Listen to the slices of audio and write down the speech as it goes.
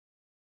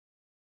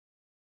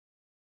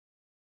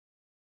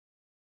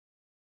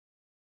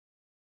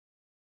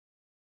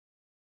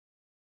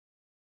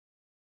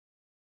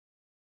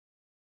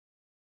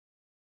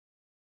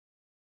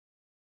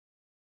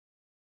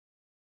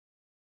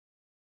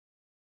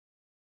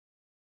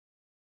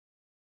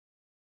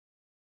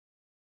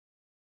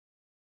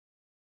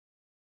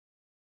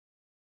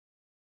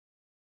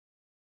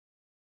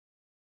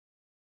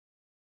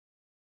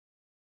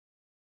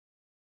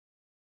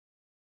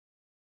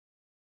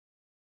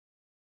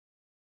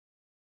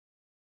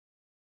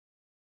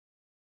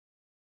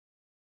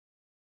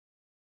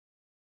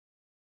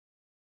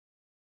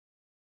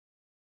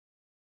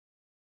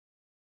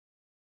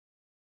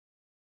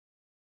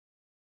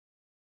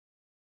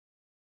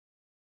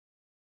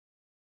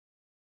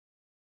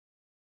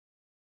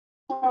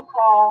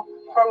call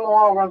for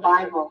moral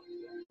revival.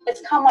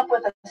 It's come up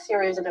with a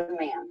series of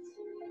demands.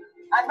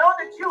 I know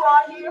that you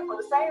are here for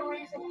the same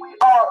reason we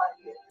all are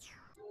here,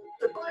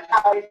 to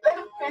put our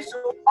elected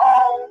officials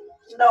on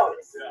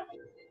notice.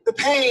 The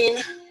pain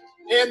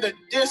and the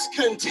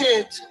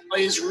discontent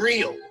is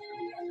real,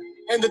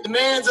 and the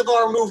demands of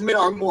our movement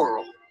are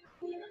moral.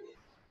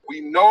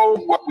 We know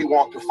what we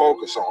want to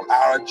focus on.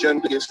 Our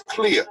agenda is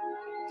clear.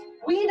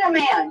 We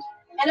demand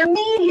an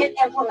immediate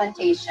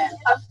implementation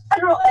of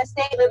federal and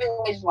state living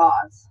wage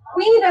laws.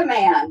 We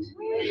demand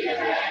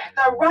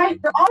the right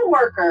for all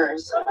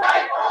workers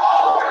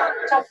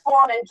to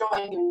form and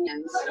join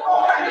unions.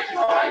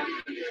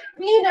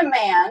 We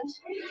demand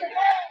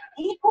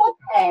equal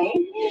pay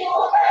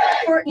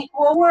for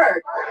equal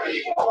work.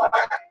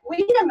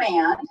 We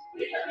demand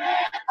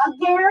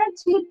a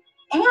guaranteed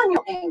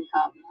annual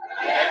income.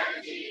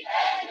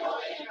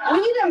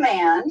 We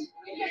demand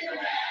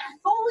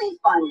fully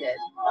funded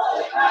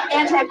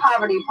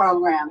anti-poverty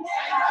programs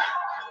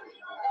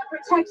that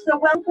protects the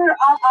welfare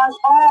of us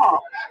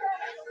all.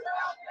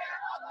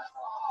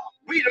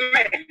 We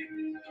demand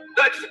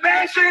the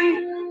expansion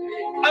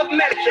of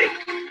Medicaid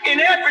in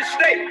every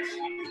state.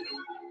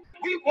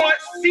 We want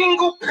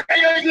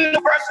single-payer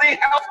university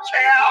health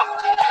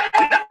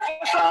care, not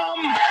for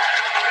some,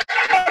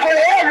 but for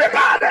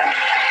everybody.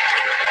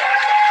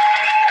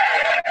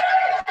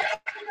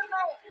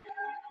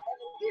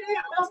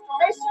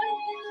 Restoration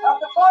of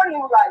the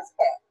Voting Rights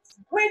Act.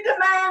 We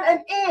demand an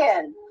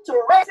end to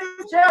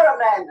racist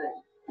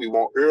gerrymandering. We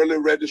want early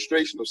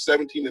registration of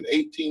 17 and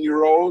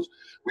 18-year-olds.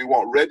 We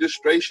want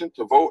registration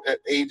to vote at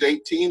age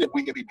 18. If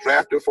we can be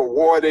drafted for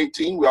war at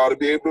 18, we ought to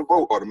be able to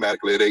vote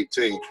automatically at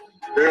 18.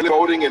 Early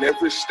voting in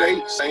every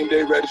state,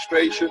 same-day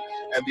registration,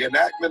 and the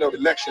enactment of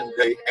Election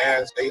Day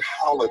as a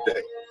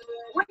holiday.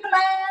 We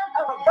demand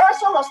a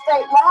reversal of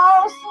state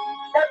laws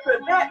that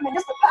prevent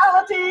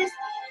municipalities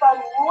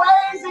from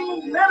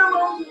raising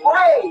minimum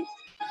wage.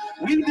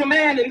 We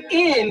demand an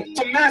end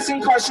to mass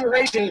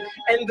incarceration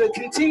and the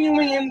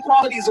continuing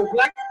inequalities of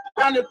black,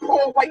 brown, and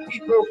poor white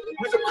people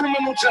with a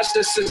criminal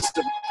justice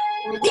system.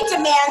 We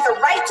demand the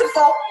right to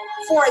vote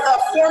for the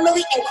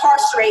formerly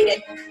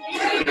incarcerated.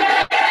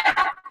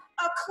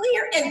 A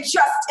clear and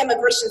just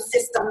immigration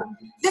system.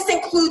 This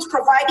includes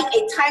providing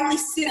a timely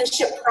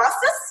citizenship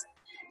process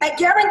that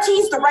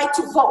guarantees the right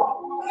to vote.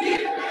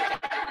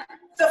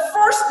 The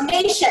First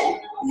Nation,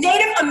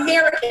 Native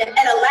American,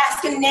 and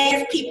Alaskan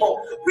Native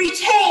people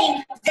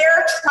retain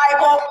their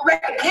tribal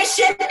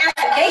recognition as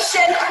a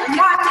nation,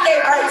 not a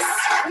race.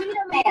 We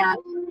demand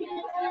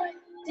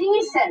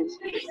decent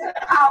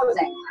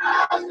housing.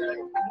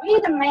 We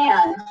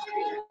demand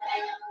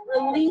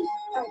relief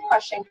from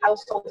crushing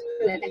household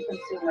student and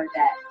consumer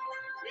debt.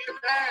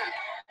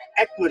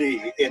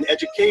 Equity in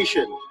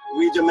education.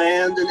 We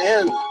demand an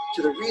end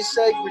to the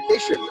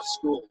resegregation of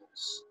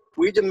schools.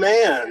 We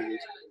demand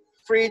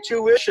free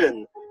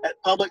tuition at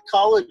public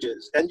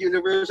colleges and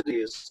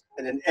universities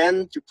and an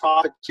end to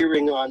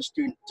profiteering on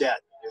student debt.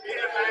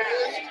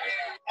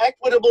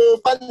 Equitable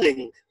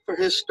funding for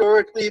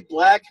historically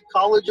black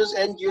colleges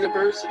and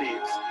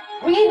universities.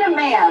 We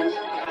demand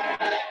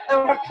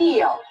the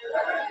repeal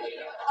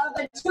of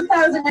the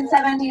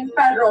 2017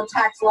 federal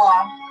tax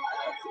law.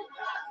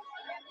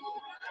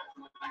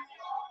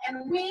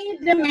 And we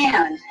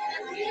demand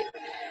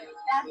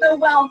that the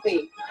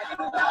wealthy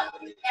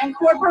and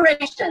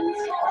corporations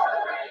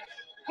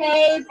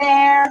pay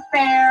their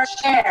fair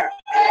share.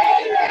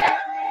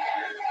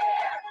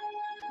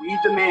 We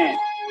demand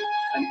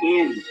an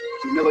end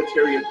to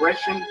military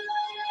aggression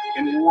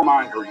and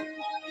warmongering.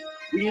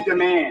 We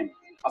demand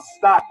a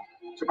stop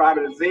to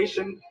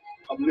privatization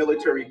of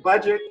military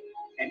budget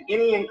and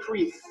any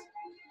increase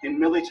in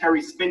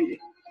military spending.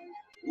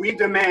 We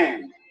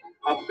demand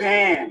a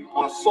ban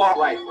on assault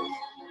rifles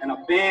and a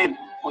ban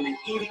on the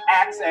easy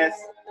access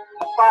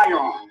of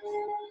firearms.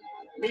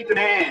 We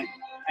demand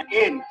an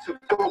end to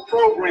federal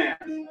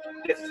programs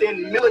that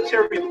send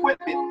military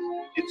equipment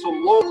into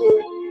local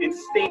and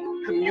state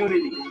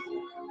communities.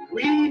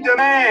 We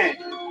demand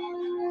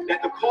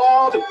that the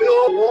call to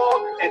build a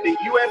wall at the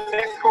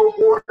U.S.-Mexico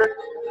border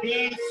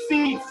be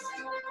ceased.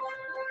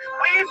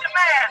 We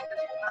demand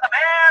a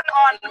ban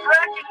on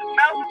fracking,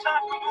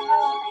 mountaintop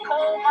removal,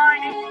 coal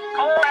mining,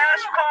 coal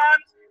ash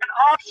ponds, and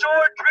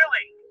offshore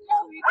drilling.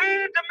 We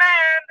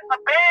demand a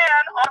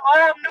ban on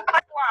all new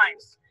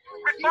pipelines,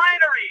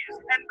 refineries,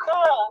 and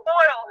coal,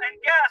 oil, and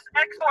gas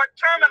export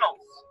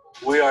terminals.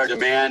 We are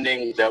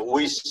demanding that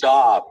we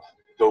stop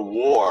the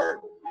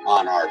war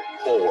on our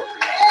poor.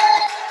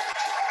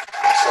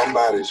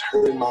 Somebody's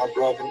hurting my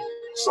brother,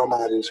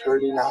 somebody's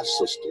hurting our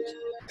sisters,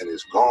 and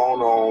it's gone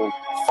on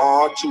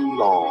far too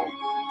long,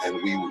 and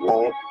we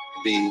won't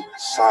be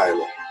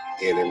silent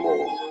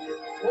anymore.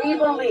 We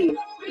believe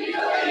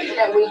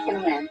that we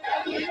can win.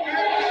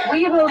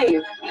 We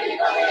believe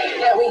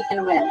that we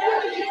can win.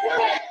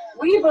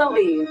 We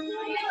believe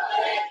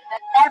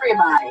that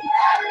everybody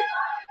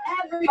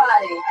has a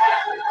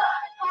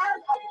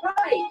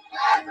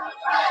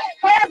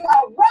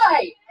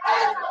right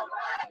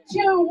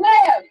to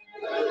live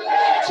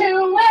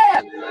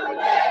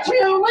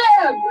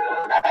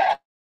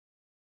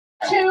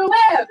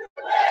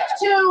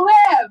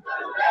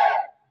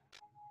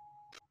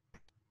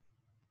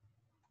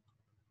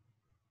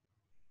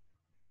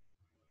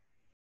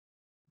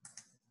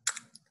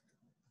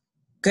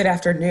Good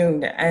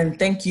afternoon, and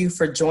thank you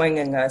for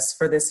joining us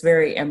for this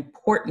very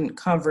important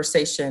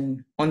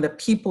conversation on the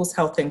people's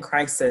health in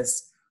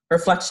crisis,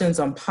 reflections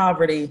on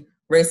poverty,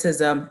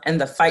 racism,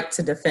 and the fight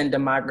to defend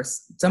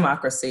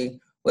democracy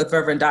with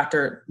Reverend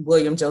Dr.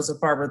 William Joseph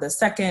Barber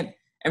II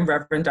and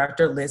Reverend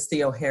Dr. Liz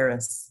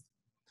Theoharis.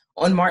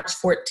 On March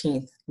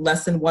 14th,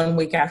 less than 1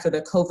 week after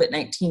the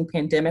COVID-19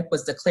 pandemic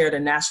was declared a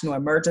national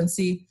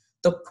emergency,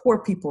 the Poor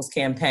People's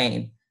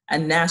Campaign, a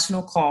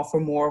national call for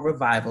moral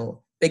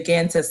revival,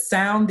 began to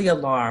sound the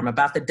alarm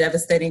about the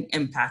devastating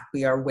impact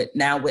we are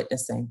now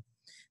witnessing.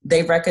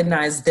 They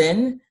recognized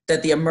then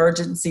that the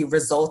emergency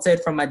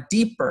resulted from a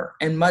deeper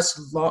and much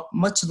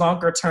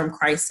longer term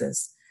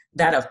crisis,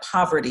 that of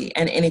poverty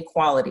and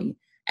inequality,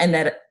 and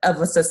that of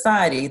a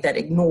society that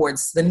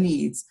ignores the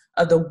needs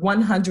of the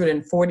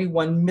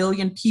 141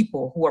 million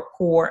people who are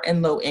poor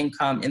and low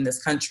income in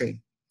this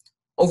country.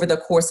 Over the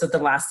course of the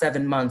last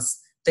 7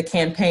 months, the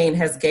campaign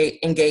has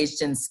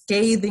engaged in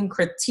scathing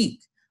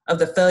critique of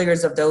the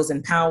failures of those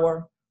in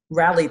power,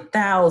 rallied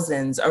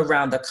thousands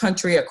around the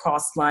country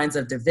across lines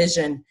of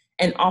division,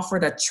 and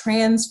offered a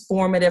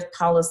transformative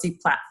policy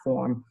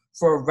platform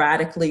for a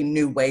radically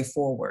new way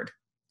forward.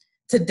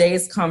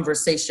 Today's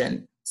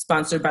conversation,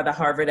 sponsored by the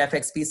Harvard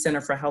FXB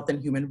Center for Health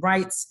and Human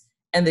Rights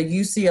and the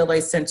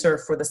UCLA Center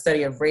for the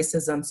Study of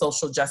Racism,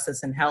 Social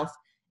Justice, and Health,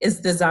 is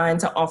designed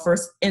to offer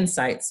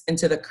insights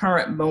into the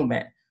current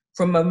moment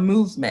from a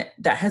movement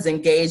that has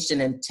engaged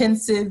in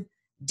intensive,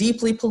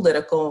 deeply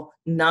political,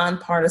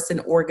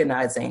 nonpartisan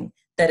organizing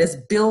that is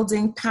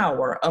building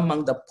power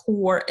among the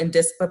poor and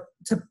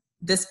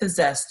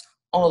dispossessed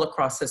all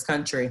across this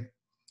country.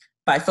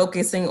 By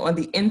focusing on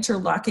the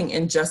interlocking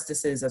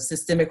injustices of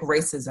systemic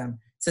racism,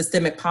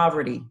 systemic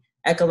poverty,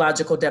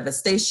 ecological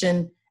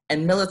devastation,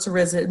 and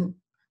militarism,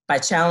 by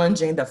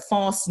challenging the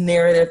false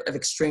narrative of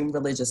extreme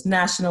religious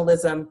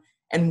nationalism,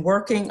 and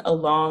working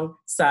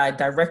alongside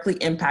directly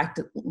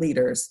impacted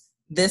leaders,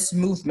 this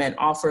movement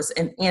offers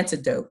an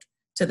antidote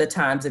to the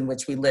times in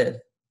which we live.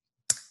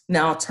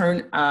 Now I'll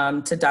turn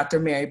to Dr.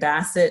 Mary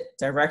Bassett,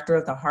 Director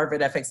of the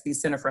Harvard FXB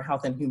Center for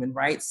Health and Human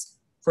Rights,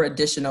 for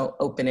additional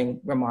opening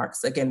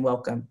remarks. Again,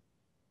 welcome.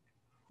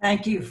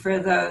 Thank you for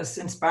those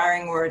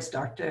inspiring words,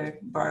 Dr.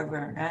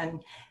 Barber,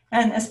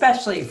 and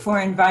especially for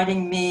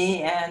inviting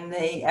me and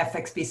the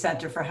FXB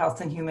Center for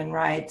Health and Human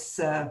Rights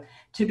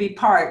to be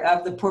part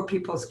of the Poor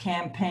People's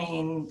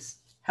Campaign's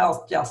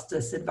Health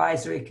Justice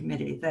Advisory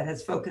Committee that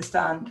has focused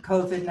on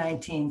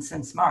COVID-19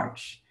 since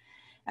March.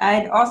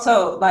 I'd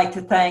also like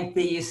to thank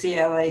the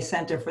UCLA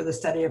Center for the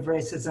Study of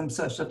Racism,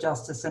 Social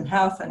Justice, and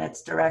Health and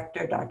its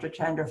director, Dr.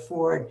 Chandra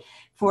Ford,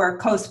 for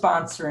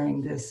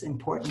co-sponsoring this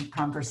important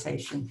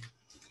conversation.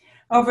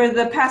 Over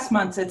the past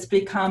months, it's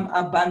become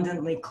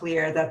abundantly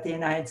clear that the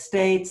United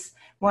States,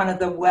 one of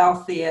the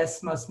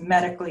wealthiest, most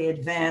medically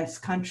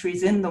advanced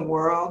countries in the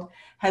world,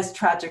 has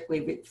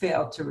tragically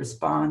failed to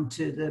respond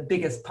to the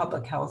biggest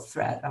public health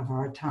threat of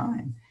our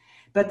time.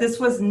 But this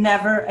was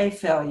never a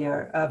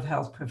failure of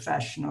health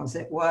professionals.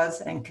 It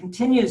was and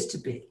continues to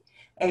be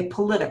a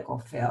political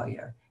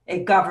failure,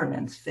 a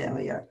governance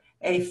failure,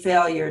 a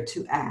failure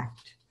to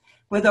act.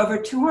 With over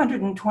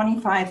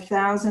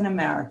 225,000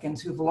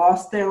 Americans who've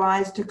lost their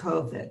lives to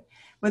COVID,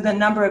 with a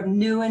number of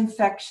new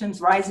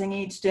infections rising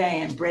each day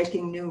and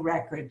breaking new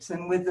records,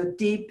 and with the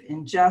deep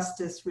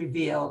injustice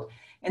revealed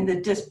in the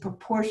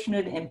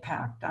disproportionate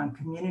impact on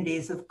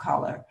communities of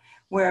color,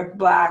 where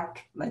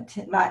Black,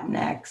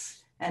 Latinx,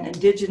 and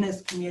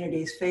Indigenous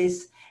communities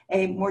face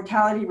a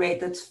mortality rate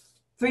that's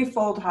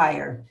threefold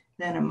higher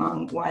than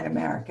among white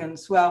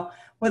Americans. Well,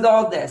 with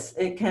all this,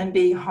 it can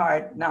be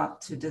hard not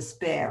to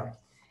despair.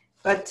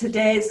 But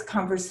today's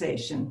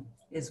conversation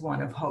is one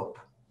of hope.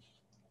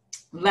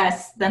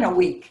 Less than a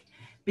week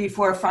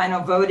before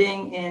final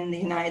voting in the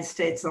United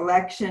States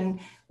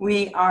election,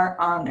 we are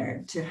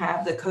honored to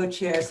have the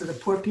co-chairs of the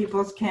Poor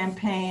People's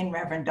Campaign,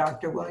 Reverend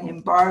Dr.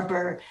 William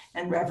Barber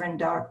and Reverend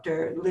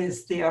Dr.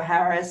 Liz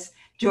Theoharis,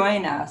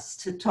 join us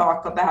to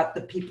talk about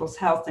the people's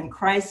health in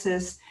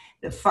crisis,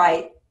 the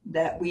fight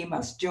that we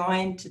must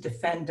join to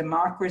defend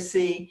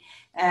democracy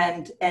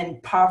and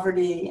end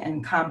poverty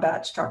and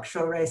combat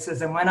structural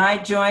racism. When I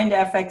joined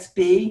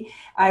FXB,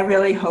 I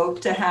really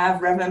hoped to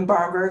have Reverend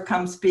Barber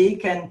come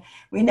speak, and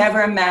we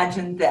never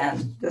imagined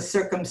then the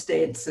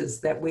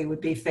circumstances that we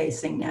would be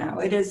facing now.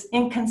 It is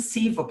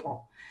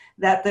inconceivable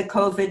that the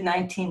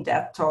COVID-19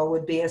 death toll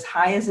would be as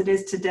high as it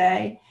is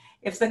today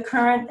if the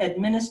current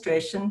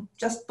administration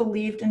just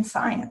believed in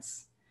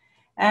science.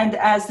 And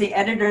as the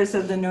editors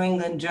of the New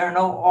England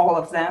Journal, all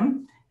of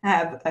them,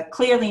 have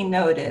clearly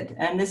noted,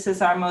 and this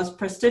is our most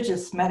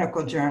prestigious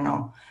medical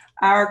journal,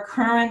 our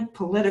current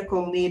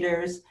political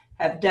leaders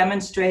have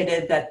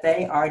demonstrated that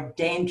they are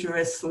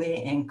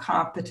dangerously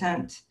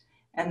incompetent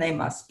and they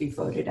must be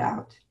voted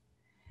out.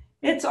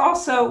 It's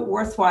also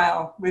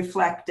worthwhile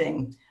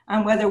reflecting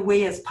on whether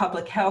we as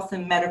public health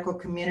and medical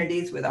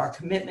communities, with our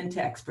commitment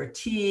to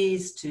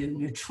expertise, to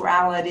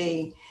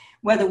neutrality,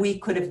 whether we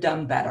could have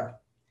done better.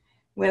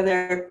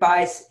 whether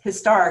by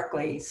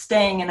historically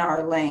staying in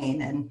our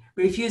lane and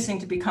refusing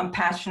to become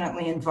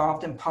passionately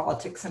involved in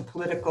politics and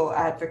political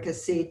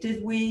advocacy,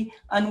 did we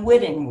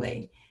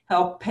unwittingly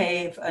help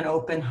pave an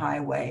open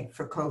highway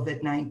for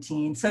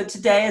COVID-19? So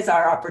today is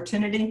our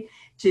opportunity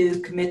to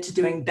commit to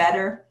doing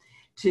better,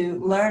 to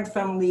learn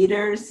from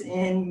leaders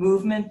in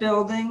movement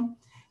building.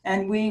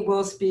 And we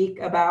will speak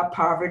about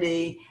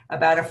poverty,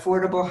 about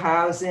affordable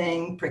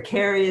housing,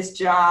 precarious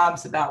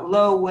jobs, about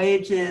low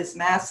wages,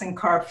 mass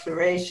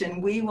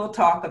incarceration. We will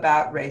talk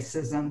about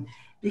racism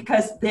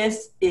because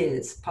this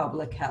is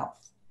public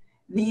health.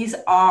 These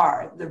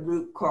are the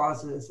root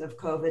causes of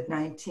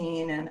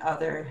COVID-19 and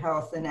other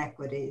health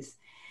inequities.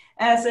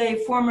 As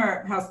a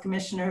former health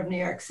commissioner of New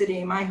York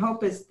City, my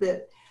hope is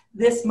that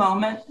this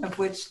moment, of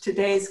which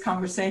today's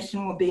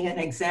conversation will be an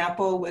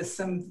example with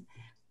some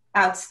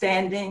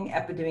outstanding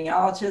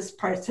epidemiologists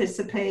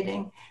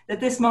participating, that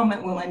this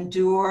moment will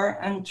endure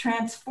and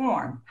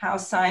transform how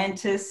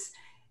scientists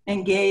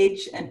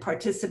engage and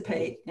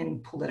participate in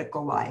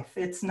political life.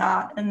 It's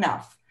not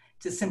enough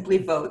to simply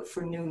vote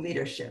for new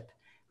leadership.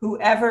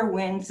 Whoever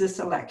wins this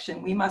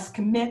election, we must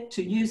commit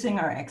to using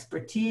our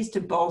expertise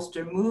to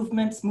bolster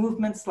movements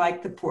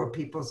like the Poor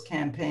People's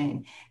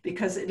Campaign,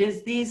 because it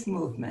is these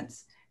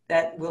movements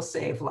that will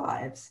save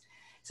lives.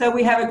 So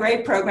we have a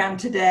great program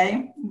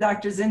today.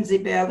 Dr.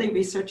 Zinzi Bailey,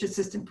 Research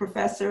Assistant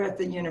Professor at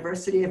the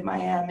University of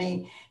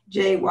Miami,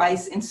 J.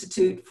 Weiss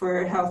Institute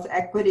for Health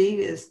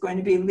Equity, is going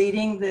to be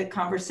leading the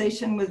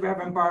conversation with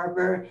Reverend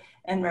Barber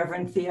and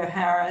Reverend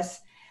Theoharis.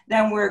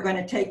 Then we're going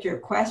to take your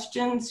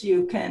questions.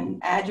 You can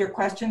add your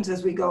questions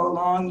as we go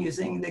along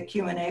using the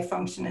Q&A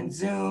function in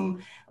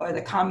Zoom or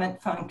the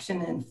comment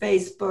function in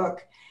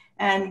Facebook.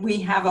 And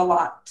we have a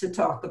lot to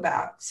talk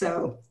about.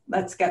 So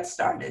let's get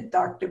started.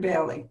 Dr.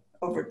 Bailey,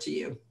 over to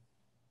you.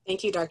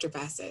 Thank you, Dr.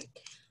 Bassett.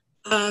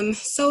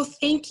 So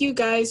thank you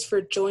guys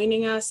for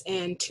joining us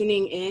and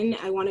tuning in.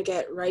 I want to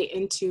get right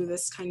into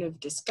this kind of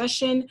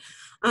discussion.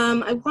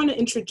 I want to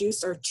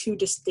introduce our two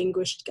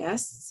distinguished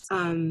guests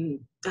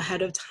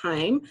ahead of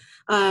time.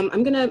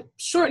 I'm going to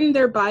shorten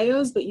their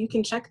bios, but you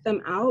can check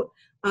them out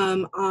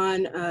on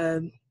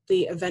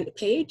the event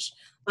page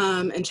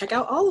and check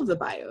out all of the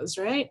bios,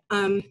 right?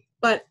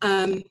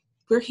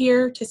 We're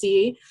here to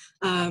see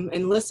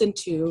and listen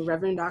to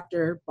Reverend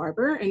Dr.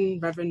 Barber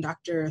and Reverend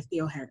Dr.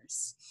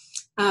 Theoharis.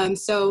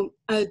 The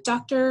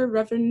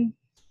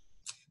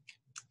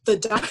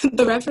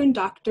Reverend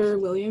Dr.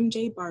 William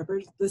J. Barber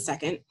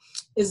II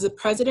is the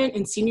President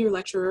and Senior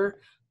Lecturer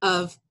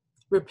of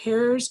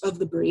Repairers of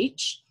the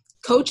Breach,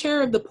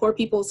 Co-Chair of the Poor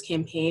People's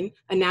Campaign,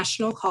 a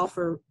national call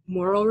for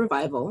moral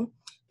revival,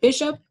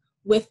 Bishop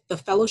with the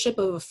Fellowship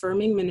of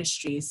Affirming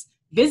Ministries,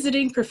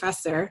 Visiting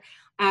Professor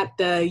at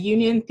the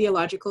Union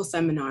Theological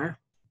Seminary,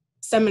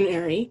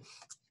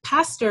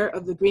 pastor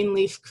of the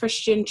Greenleaf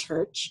Christian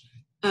Church,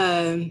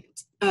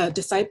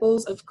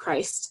 Disciples of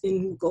Christ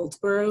in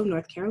Goldsboro,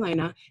 North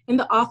Carolina, and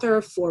the author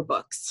of 4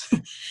 books.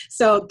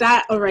 So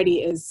that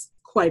already is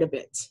quite a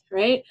bit,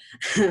 right?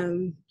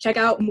 Check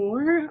out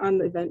more on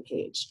the event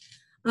page.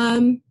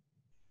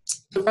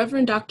 The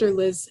Reverend Dr.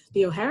 Liz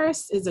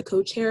Theoharis is a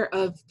co-chair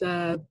of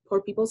the Poor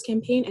People's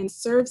Campaign and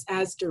serves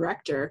as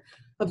director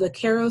of the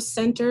FXB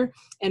Center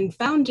and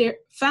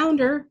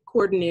founder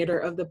coordinator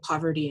of the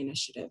Poverty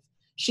Initiative.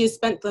 She has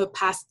spent the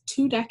past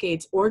 2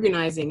 decades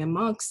organizing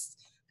amongst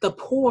the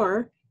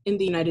poor in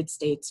the United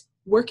States,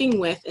 working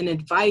with and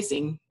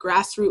advising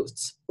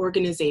grassroots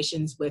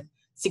organizations with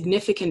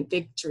significant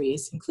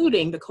victories,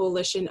 including the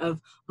Coalition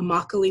of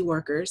Immokalee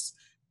Workers,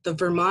 the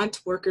Vermont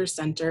Workers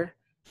Center,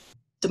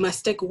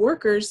 Domestic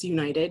Workers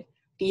United,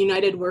 the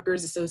United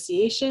Workers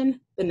Association,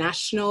 the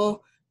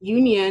National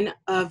Union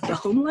of the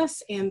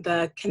Homeless, and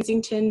the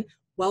Kensington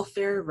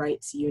Welfare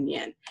Rights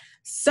Union.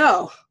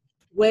 So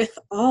with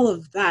all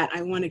of that,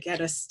 I want to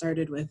get us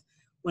started with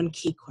one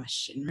key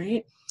question,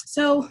 right?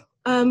 So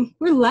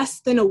we're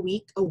less than a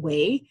week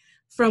away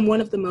from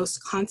one of the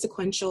most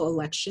consequential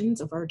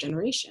elections of our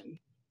generation.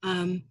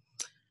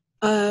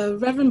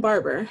 Reverend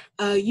Barber,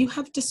 you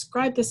have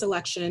described this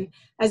election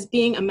as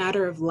being a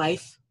matter of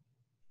life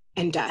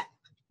and death,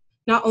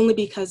 not only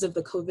because of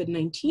the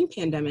COVID-19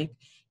 pandemic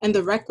and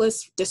the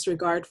reckless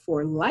disregard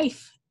for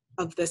life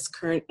of this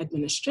current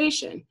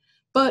administration,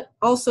 but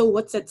also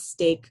what's at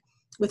stake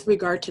with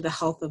regard to the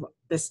health of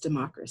this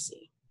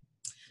democracy.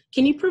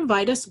 Can you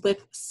provide us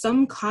with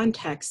some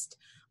context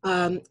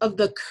of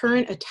the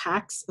current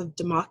attacks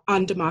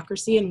on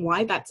democracy and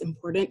why that's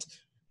important?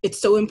 It's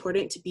so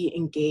important to be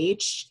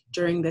engaged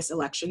during this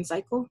election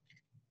cycle?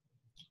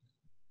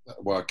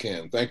 Well, I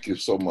can. Thank you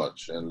so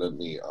much. And let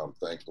me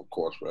thank, of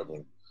course,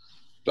 Reverend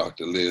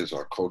Dr. Liz,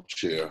 our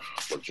co-chair,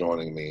 for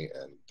joining me,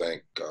 and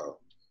thank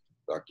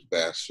Dr.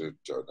 Bassett,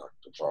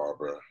 Dr.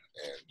 Barber,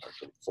 and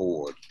Dr.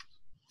 Ford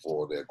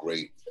for their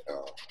great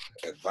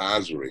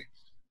advisory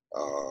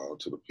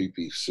to the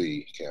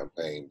PPC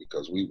campaign,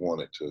 because we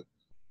wanted to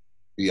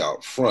be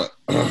out front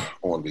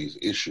on these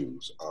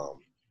issues.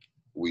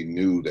 We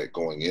knew that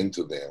going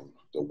into them,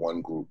 the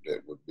one group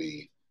that would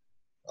be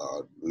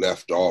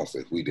left off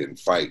if we didn't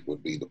fight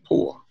would be the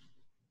poor.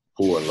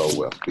 poor and low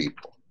wealth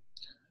people.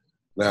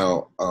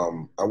 Now,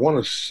 I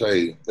want to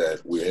say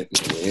that we're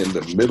in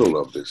the middle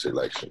of this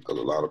election because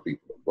a lot of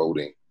people are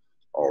voting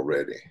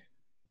already.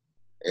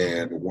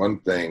 And one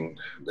thing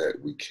that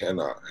we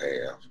cannot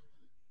have,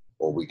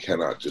 or we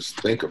cannot just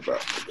think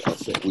about, I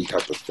think we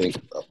have to think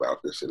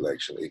about this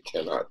election. It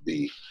cannot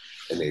be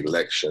an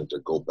election to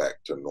go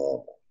back to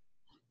normal.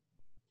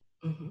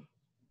 Mm-hmm.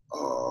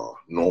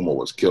 Normal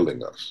was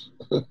killing us.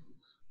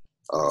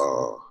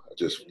 I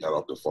just got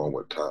off the phone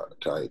with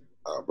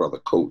brother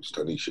Coates,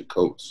 Tanisha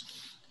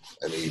Coates,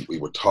 and we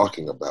were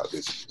talking about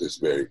this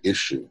very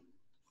issue.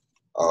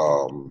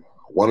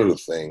 One of the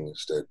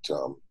things that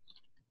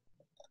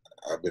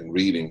I've been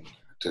reading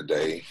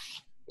today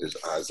is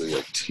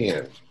Isaiah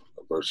 10,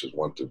 verses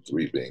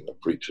 1-3, being a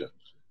preacher.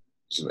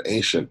 It's an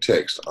ancient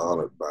text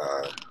honored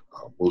by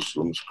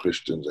Muslims,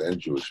 Christians, and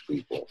Jewish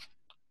people.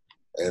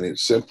 And it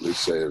simply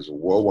says,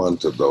 "Woe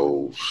unto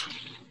those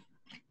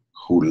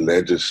who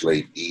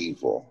legislate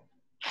evil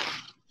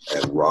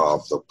and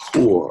rob the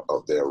poor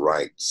of their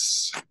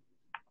rights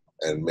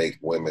and make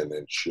women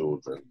and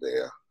children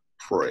their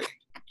prey."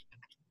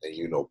 And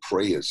you know,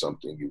 prey is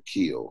something you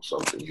kill,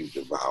 something you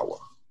devour.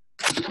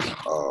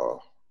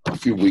 A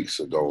few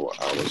weeks ago,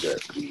 I was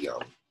at the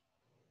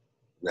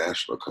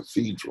National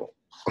Cathedral,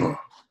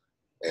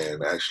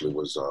 and actually it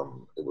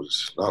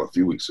was not a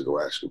few weeks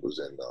ago, actually it was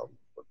in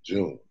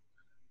June,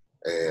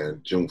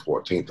 and June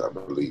 14th, I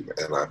believe,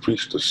 and I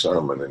preached a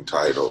sermon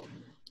entitled,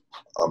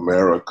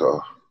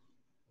 "America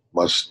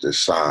Must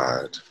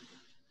Decide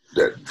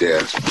That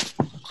Death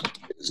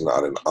is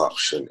Not an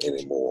Option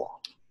Anymore."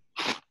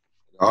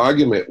 The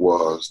argument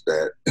was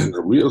that in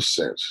the real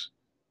sense,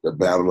 the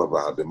battle of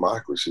our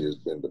democracy has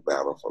been the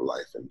battle for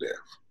life and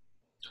death.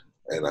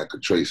 And I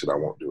could trace it, I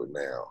won't do it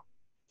now,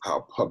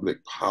 how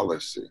public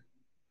policy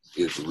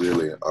is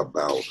really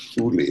about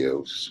who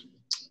lives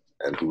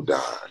and who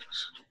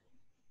dies.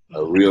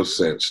 A real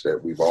sense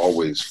that we've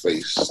always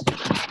faced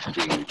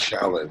the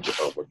challenge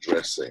of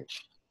addressing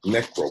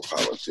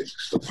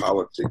necropolitics, the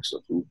politics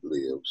of who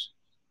lives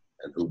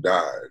and who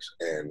dies.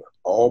 And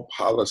all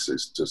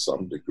policies to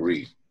some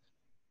degree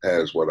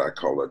has what I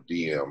call a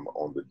DM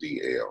on the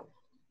DL,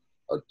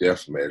 a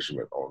death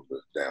measurement on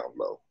the down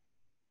low.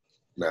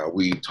 Now,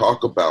 we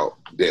talk about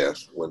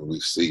death when we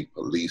see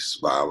police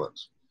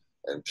violence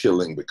and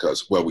killing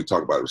because, well, we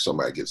talk about it if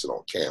somebody gets it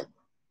on camera,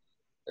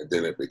 and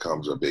then it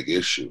becomes a big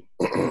issue.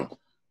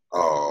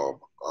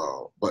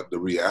 But the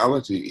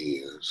reality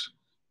is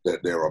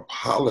that there are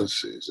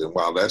policies, and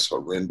while that's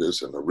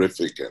horrendous and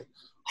horrific and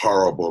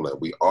horrible,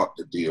 and we ought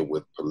to deal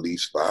with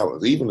police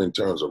violence, even in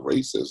terms of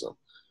racism,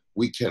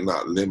 we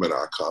cannot limit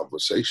our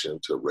conversation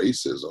to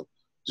racism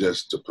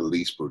just to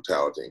police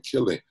brutality and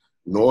killing,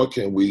 nor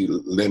can we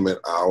limit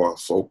our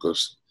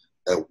focus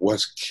at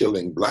what's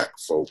killing Black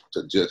folk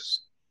to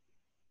just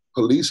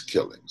police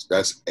killings.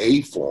 That's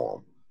a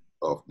form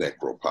of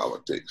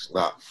necropolitics,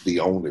 not the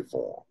only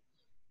form.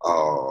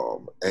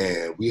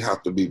 And we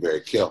have to be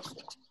very careful.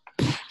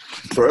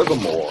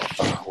 Furthermore,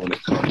 when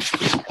it comes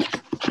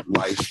to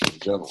life in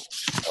general,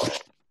 a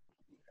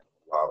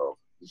lot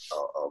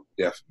of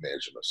death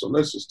measurements. So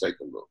let's just take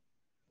a look.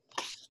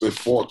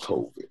 Before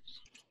COVID,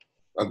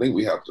 I think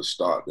we have to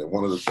start there.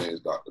 One of the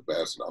things, Dr.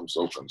 Bassett, I'm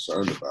so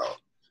concerned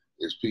about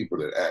is people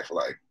that act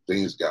like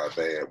things got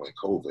bad when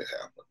COVID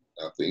happened.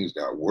 Now, things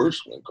got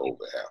worse when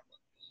COVID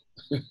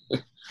happened.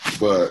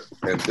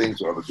 And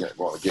things are going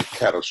to get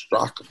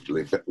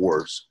catastrophically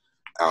worse.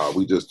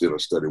 We just did a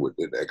study with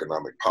the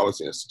Economic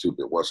Policy Institute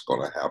that what's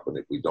going to happen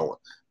if we don't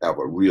have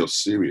a real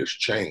serious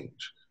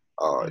change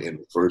in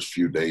the first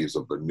few days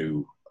of the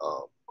new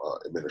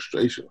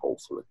administration,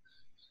 hopefully.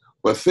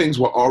 But things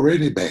were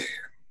already bad.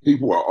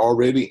 People were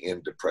already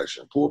in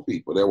depression. Poor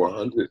people. There were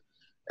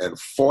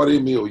 140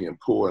 million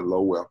poor and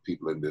low wealth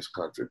people in this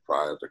country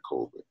prior to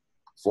COVID.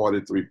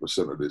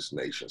 43% of this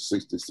nation,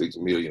 66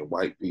 million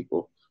white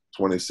people,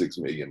 26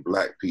 million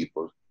Black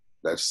people.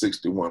 That's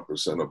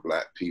 61% of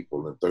Black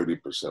people and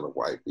 30% of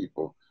white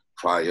people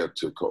prior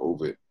to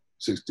COVID.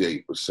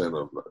 68%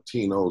 of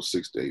Latinos,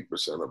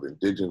 68% of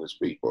indigenous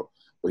people.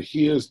 But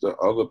here's the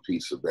other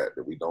piece of that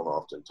we don't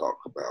often talk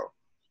about.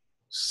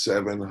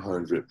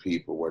 700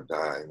 people were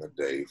dying a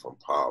day from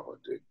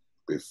poverty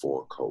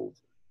before COVID.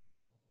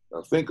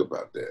 Now think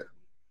about that.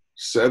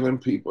 7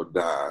 people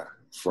die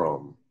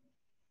from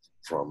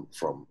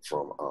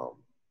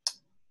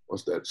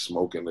what's that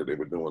smoking that they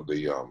were doing,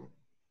 the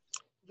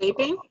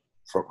vaping?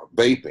 From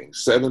vaping.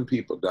 7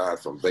 people died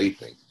from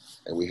vaping.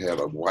 And we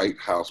had a White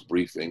House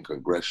briefing,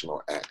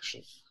 congressional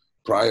action.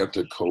 Prior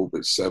to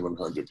COVID,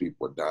 700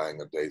 people were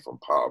dying a day from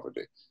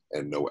poverty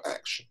and no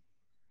action.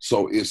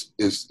 So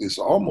it's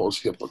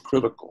almost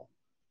hypocritical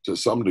to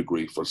some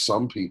degree for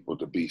some people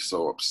to be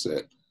so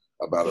upset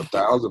about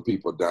 1,000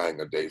 people dying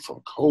a day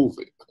from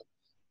COVID,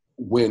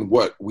 when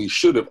what we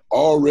should have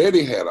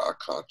already had our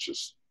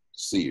conscience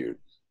seared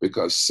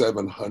because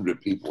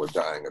 700 people were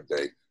dying a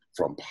day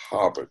from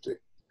poverty.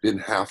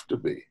 Didn't have to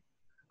be.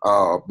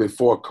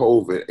 Before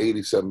COVID,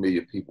 87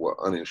 million people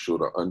were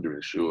uninsured or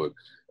underinsured.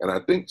 And I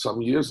think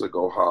some years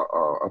ago,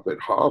 up at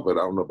Harvard,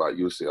 I don't know about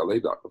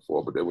UCLA, Dr.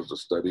 Ford, but there was a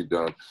study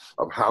done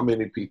of how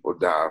many people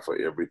die for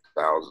every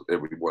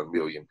 1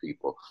 million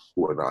people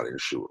who are not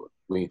insured.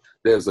 I mean,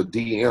 there's a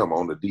DM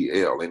on the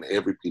DL in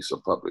every piece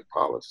of public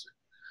policy.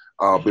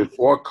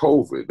 Before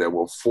COVID, there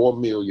were 4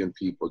 million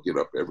people get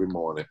up every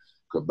morning,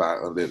 could buy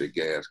unleaded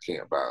gas,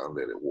 can't buy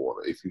unleaded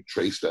water. If you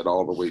trace that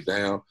all the way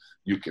down,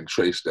 you can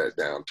trace that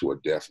down to a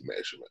death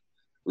measurement.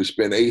 We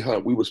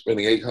were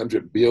spending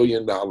 $800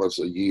 billion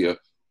a year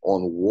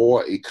on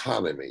war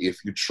economy. If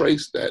you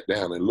trace that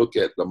down and look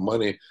at the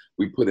money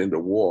we put into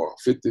war,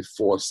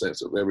 54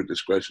 cents of every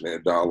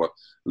discretionary dollar,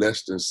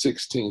 less than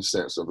 16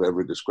 cents of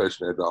every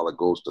discretionary dollar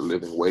goes to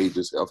living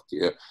wages,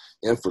 healthcare,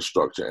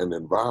 infrastructure, and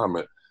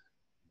environment.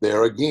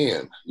 There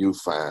again, you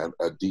find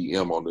a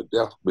DM on the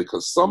death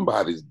because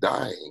somebody's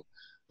dying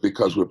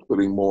because we're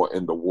putting more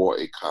in the war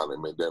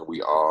economy than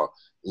we are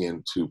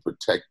into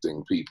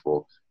protecting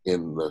people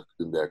in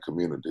their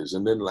communities.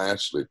 And then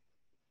lastly,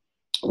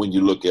 when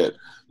you look at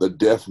the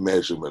death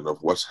measurement of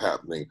what's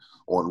happening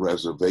on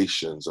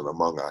reservations and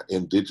among our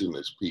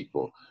indigenous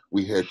people,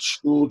 we had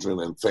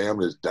children and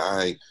families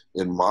dying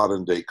in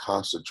modern day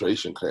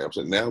concentration camps.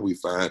 And now we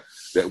find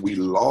that we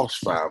lost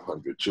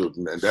 500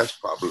 children, and that's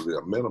probably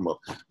a minimum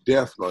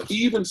death.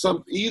 Even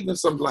something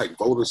like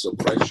voter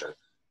suppression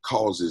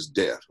causes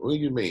death. What do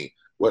you mean?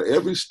 Well,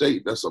 every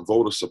state that's a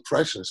voter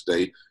suppression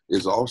state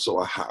is also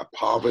a high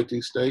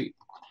poverty state,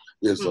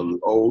 is a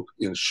low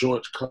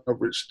insurance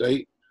coverage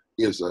state,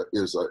 is a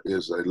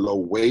low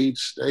wage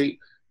state.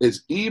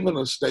 It's even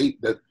a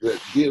state that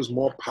gives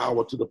more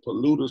power to the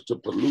polluters to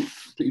pollute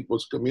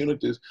people's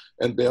communities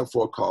and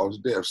therefore cause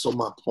death. So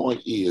my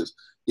point is,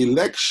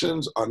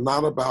 elections are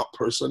not about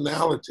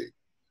personality.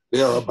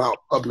 They're about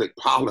public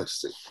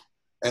policy.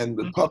 And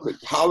the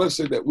public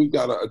policy that we've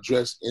got to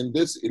address in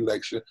this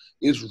election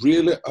is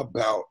really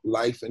about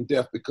life and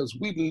death, because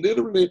we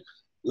literally,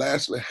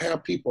 lastly,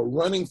 have people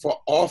running for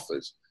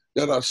office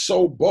that are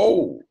so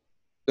bold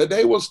that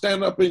they will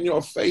stand up in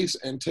your face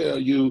and tell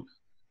you,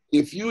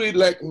 if you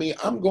elect me,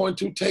 I'm going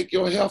to take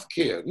your health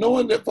care,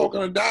 knowing that folks are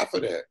going to die for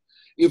that.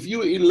 If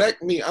you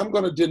elect me, I'm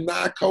going to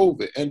deny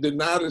COVID and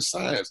deny the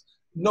science,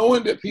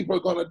 knowing that people are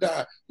going to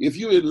die. If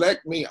you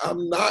elect me,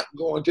 I'm not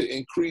going to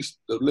increase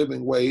the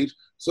living wage.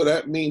 So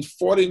that means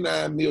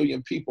 49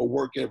 million people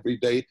work every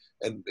day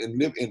and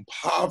live in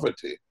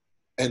poverty.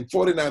 And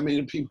 49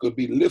 million people could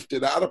be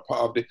lifted out of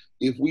poverty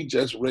if we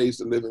just raise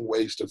the living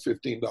wage to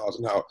 $15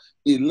 an hour.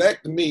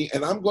 Elect me,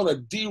 and I'm going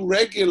to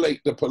deregulate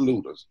the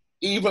polluters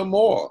even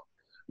more.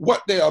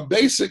 What they are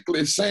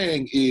basically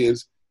saying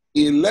is,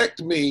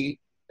 elect me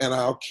and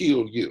I'll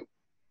kill you.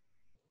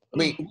 I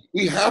mean,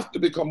 we have to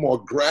become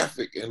more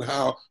graphic in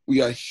how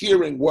we are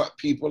hearing what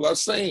people are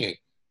saying,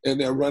 and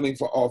they're running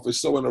for office.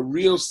 So in a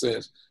real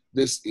sense,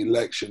 this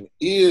election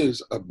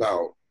is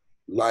about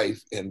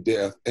life and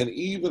death, and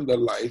even the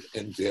life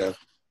and death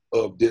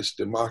of this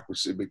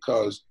democracy,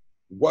 because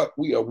what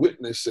we are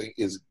witnessing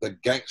is the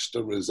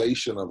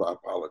gangsterization of our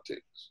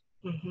politics.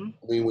 I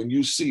mean, when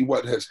you see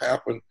what has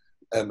happened,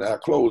 and I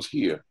close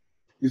here,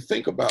 you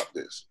think about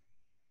this.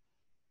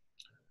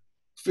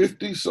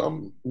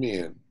 50-some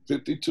men,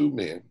 52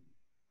 men,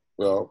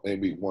 well,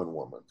 maybe one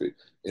woman,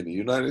 in the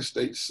United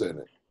States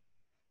Senate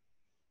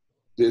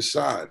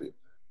decided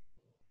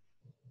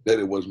that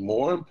it was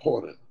more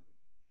important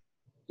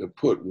to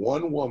put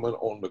one woman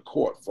on the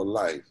court for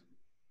life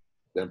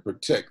than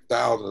protect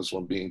thousands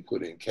from being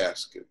put in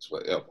caskets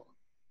forever.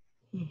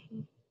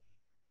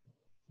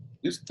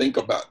 Just think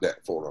about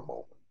that for a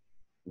moment.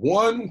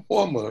 One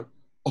woman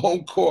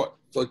on court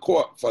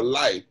for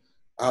life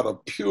out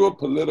of pure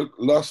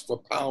political lust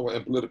for power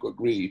and political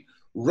greed,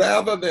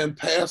 rather than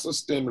pass a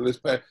stimulus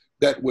package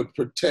that would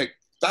protect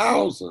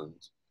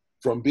thousands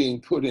from being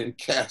put in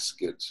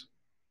caskets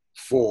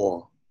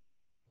forever.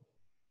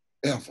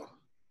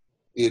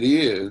 It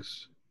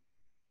is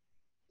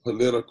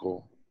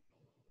political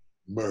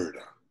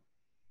murder.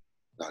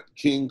 Now,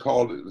 King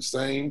called it the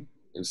same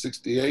in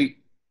 '68.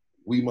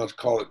 We must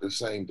call it the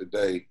same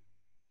today.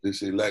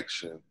 This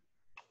election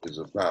is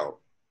about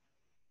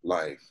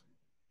life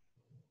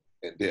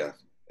and death.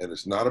 And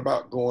it's not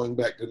about going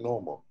back to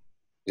normal.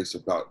 It's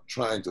about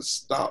trying to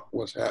stop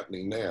what's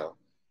happening now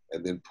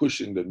and then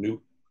pushing the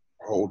new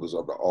holders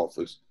of the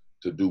office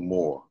to do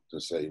more to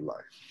save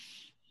life.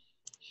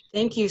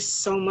 Thank you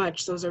so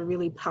much. Those are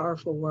really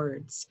powerful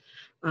words.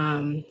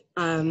 And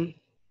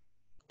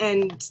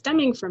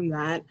stemming from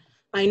that,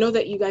 I know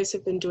that you guys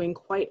have been doing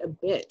quite a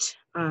bit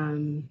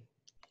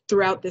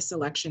throughout this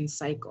election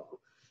cycle.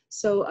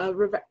 So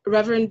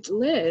Reverend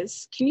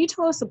Liz, can you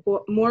tell us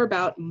more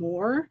about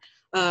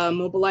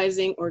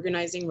mobilizing,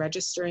 organizing,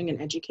 registering,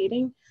 and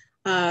educating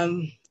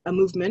a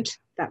movement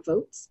that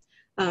votes,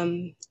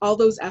 all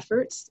those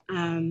efforts,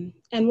 and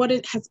what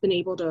it has been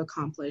able to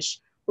accomplish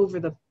over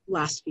the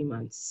last few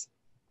months?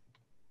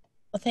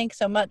 Well, thanks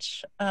so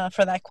much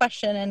for that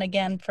question, and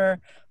again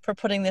for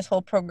putting this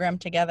whole program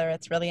together.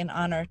 It's really an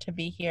honor to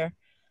be here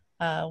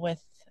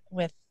with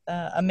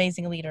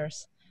amazing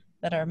leaders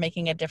that are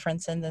making a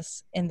difference in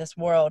this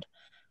world.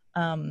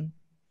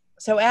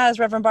 So as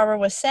Reverend Barber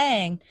was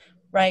saying,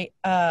 right,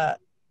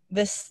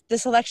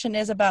 this election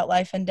is about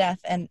life and death,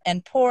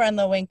 and poor and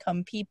low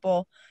income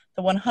people,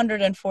 the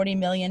 140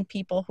 million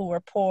people who were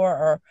poor,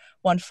 or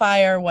one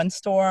fire, one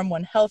storm,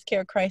 one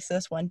healthcare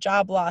crisis, one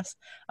job loss,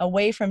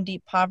 away from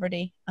deep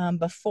poverty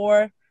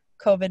before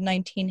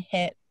COVID-19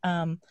 hit,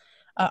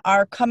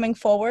 are coming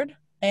forward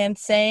and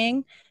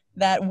saying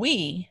that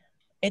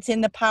it's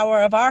in the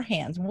power of our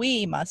hands.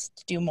 We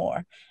must do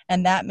more.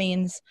 And that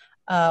means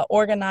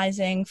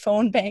organizing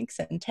phone banks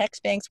and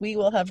text banks. We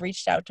will have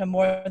reached out to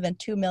more than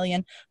 2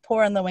 million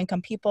poor and low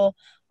income people,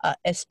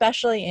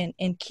 especially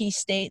in key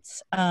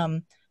states,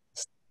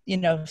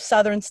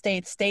 southern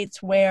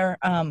states where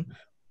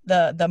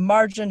the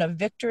margin of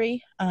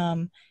victory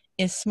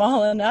is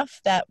small enough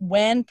that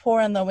when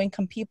poor and low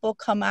income people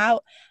come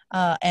out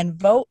and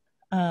vote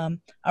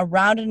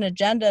around an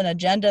agenda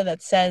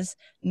that says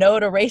no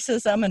to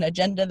racism, an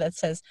agenda that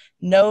says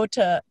no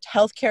to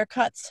healthcare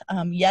cuts,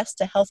 yes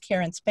to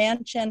healthcare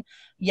expansion,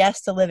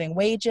 yes to living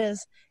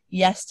wages,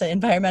 yes to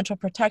environmental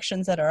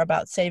protections that are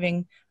about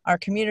saving our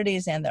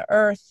communities and the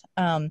earth,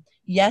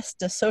 yes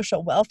to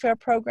social welfare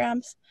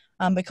programs,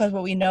 because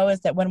what we know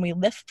is that when we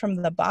lift from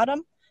the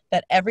bottom,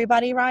 that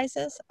everybody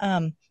rises.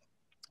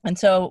 And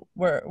so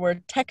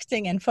we're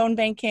texting and phone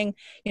banking.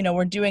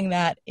 We're doing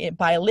that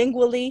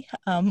bilingually,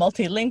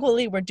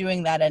 multilingually. We're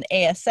doing that in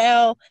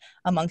ASL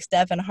amongst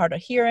deaf and hard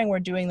of hearing. We're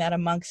doing that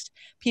amongst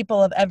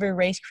people of every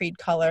race, creed,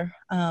 color,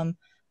 and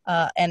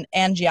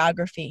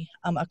geography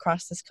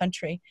across this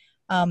country.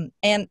 And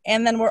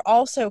then we're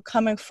also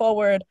coming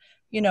forward,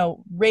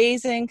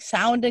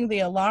 sounding the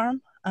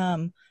alarm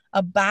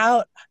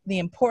about the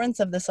importance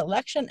of this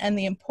election and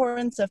the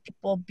importance of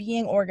people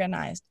being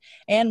organized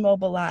and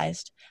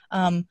mobilized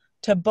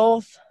to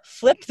both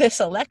flip this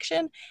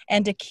election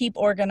and to keep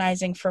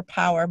organizing for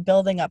power,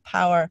 building up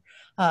power.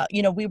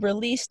 We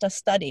released a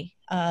study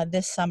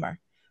this summer,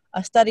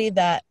 a study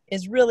that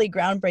is really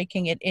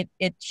groundbreaking.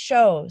 It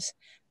shows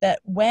that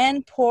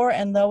when poor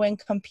and low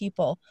income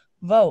people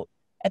vote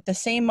at the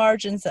same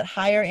margins that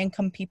higher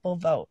income people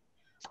vote,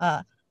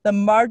 the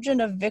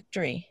margin of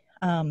victory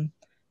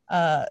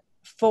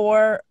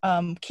for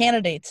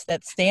candidates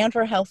that stand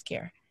for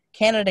healthcare,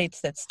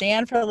 candidates that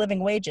stand for living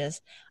wages,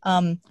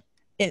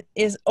 it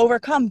is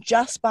overcome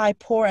just by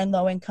poor and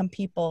low income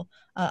people,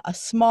 a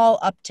small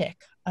uptick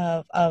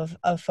of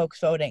folks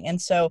voting.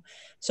 And so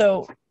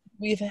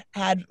we've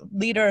had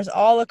leaders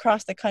all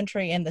across the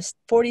country in the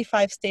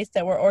 45 states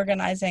that we're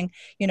organizing.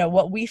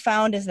 What we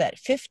found is that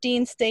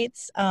 15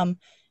 states,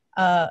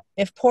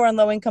 if poor and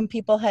low income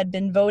people had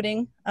been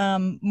voting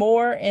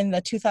more in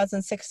the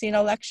 2016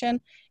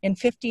 election, in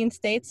 15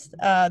 states,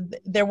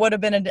 there would have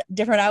been a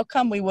different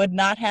outcome. We would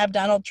not have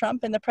Donald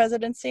Trump in the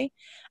presidency.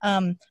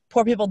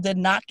 Poor people did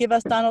not give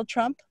us Donald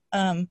Trump.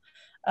 And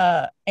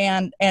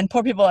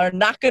poor people are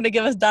not going to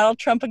give us Donald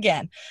Trump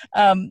again.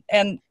 And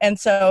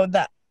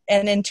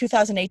in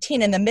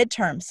 2018, in the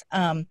midterms,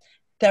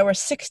 there were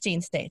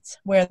 16 states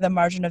where the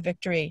margin of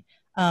victory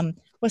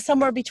was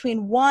somewhere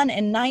between 1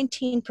 and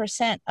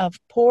 19% of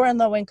poor and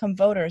low income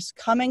voters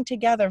coming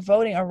together,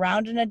 voting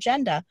around an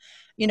agenda,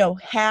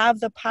 have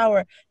the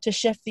power to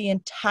shift the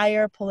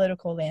entire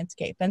political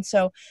landscape. And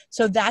so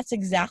that's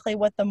exactly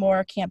what the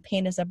More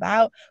campaign is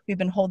about. We've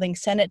been holding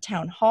Senate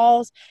town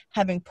halls,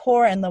 having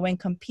poor and low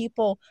income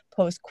people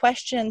pose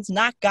questions,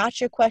 not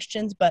gotcha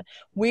questions, but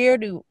where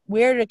do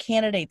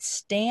candidates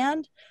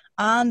stand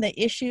on the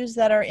issues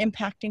that are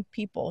impacting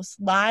people's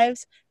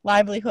lives,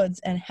 livelihoods,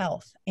 and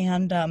health.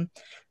 And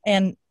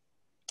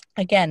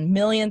again,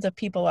 millions of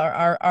people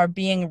are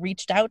being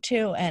reached out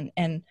to,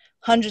 and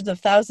hundreds of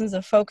thousands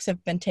of folks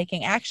have been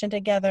taking action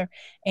together.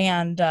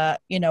 And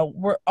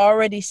we're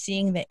already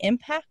seeing the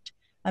impact.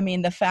 I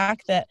mean, the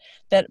fact that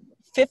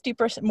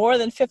 50%, more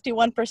than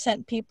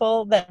 51%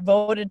 people that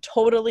voted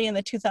totally in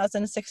the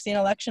 2016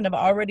 election have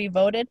already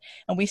voted,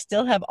 and we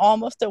still have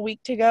almost a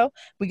week to go.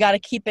 We got to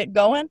keep it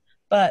going.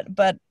 But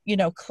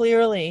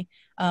clearly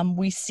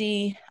we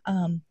see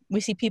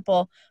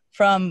people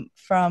from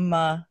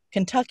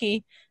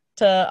Kentucky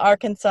to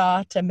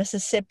Arkansas to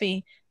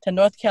Mississippi to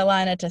North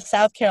Carolina to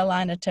South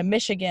Carolina to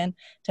Michigan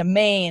to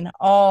Maine,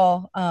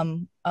 all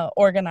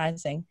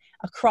organizing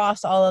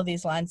across all of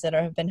these lines that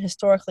have been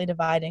historically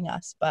dividing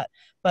us, but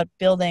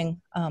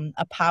building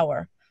a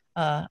power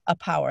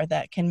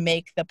that can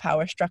make the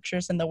power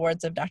structures, in the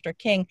words of Dr.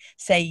 King,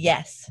 say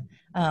yes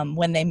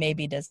when they may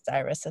be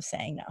desirous of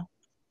saying no.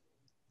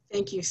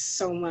 Thank you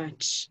so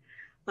much.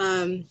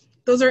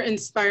 Those are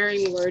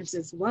inspiring words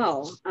as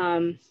well.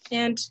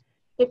 And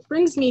it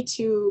brings me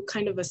to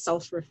kind of a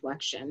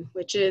self-reflection,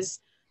 which is,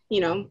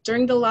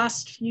 during the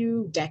last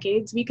few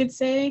decades, we could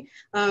say,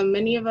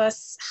 many of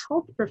us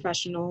health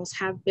professionals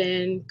have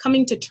been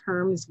coming to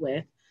terms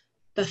with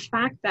the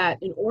fact that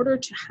in order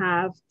to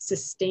have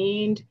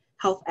sustained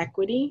health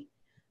equity,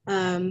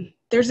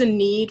 there's a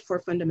need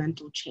for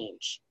fundamental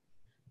change.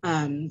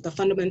 The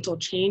fundamental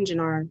change in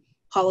our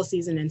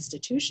policies and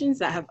institutions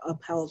that have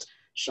upheld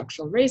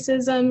structural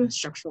racism,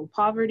 structural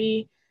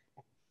poverty,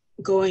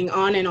 going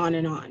on and on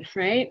and on,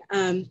 right?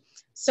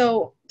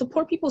 So the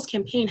Poor People's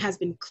Campaign has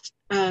been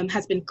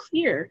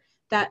clear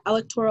that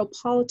electoral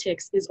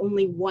politics is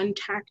only one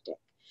tactic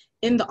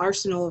in the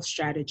arsenal of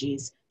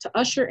strategies to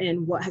usher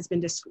in what has been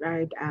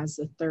described as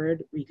the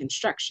third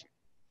Reconstruction.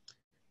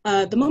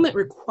 The moment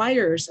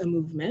requires a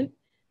movement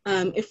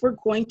if we're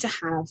going to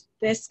have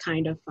this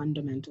kind of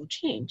fundamental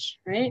change,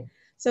 right?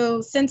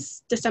 So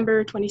since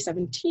December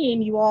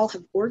 2017, you all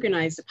have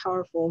organized a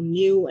powerful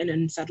new and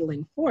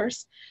unsettling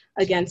force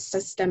against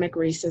systemic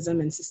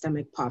racism and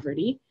systemic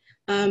poverty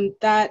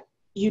that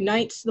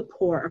unites the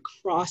poor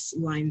across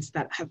lines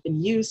that have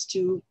been used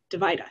to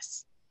divide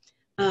us.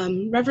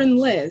 Reverend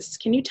Liz,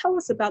 can you tell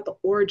us about the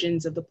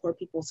origins of the Poor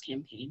People's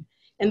Campaign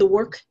and the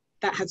work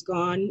that has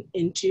gone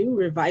into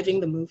reviving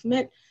the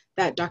movement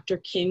that Dr.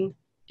 King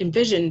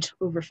envisioned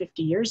over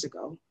 50 years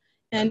ago?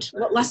 And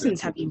what lessons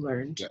have you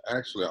learned? Yeah,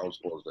 actually, I was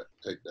supposed to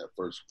take that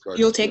first question.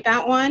 You'll take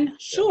that one?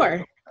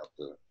 Sure.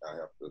 Yeah, I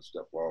have to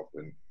step off,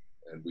 and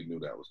we knew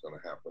that was going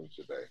to happen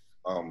today.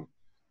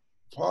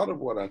 Part of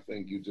what I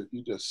think you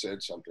just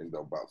said something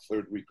though about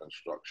third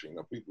Reconstruction. You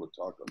know, people are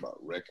talking about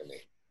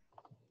reckoning,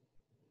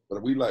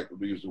 but we like to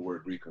use the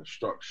word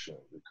Reconstruction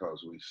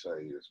because we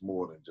say it's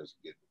more than just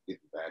getting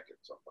back at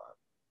somebody.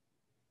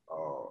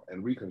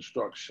 And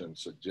Reconstruction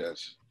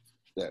suggests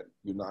that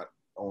you not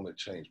only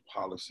change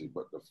policy,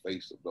 but the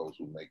face of those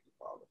who make the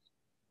policy.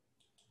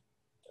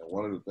 And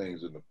one of the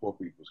things in the Poor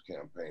People's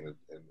Campaign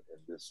in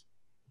this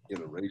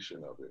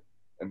iteration of it,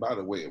 and by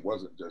the way, it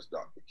wasn't just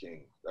Dr.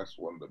 King. That's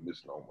one of the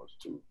misnomers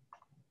too.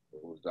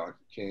 It was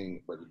Dr.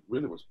 King, but it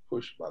really was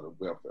pushed by the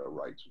welfare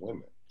rights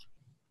women.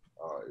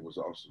 It was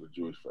also the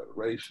Jewish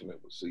Federation.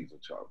 It was Cesar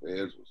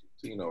Chavez. It was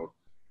Latino.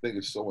 I think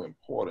it's so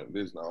important.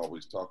 Liz and I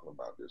always talking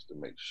about this to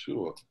make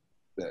sure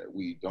that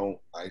we don't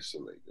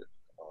isolate it.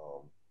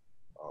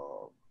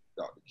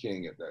 Dr.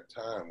 King at that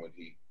time, when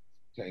he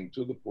came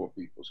to the Poor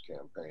People's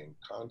Campaign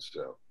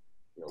concept,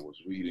 was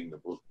reading the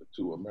book, The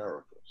Two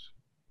Americas.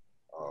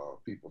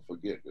 People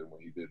forget that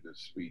when he did this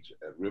speech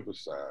at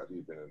Riverside,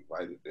 he'd been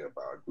invited there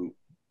by a group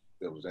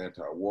that was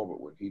anti-war,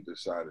 but when he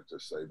decided to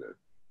say that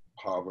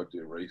poverty,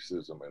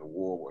 racism, and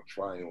war were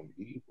triumph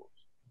evils,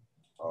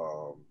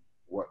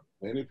 what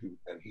many people,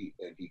 and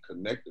he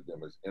connected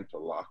them as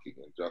interlocking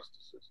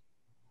injustices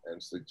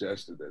and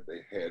suggested that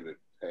they had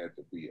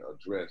to be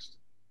addressed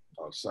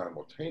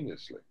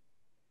simultaneously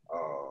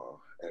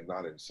and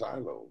not in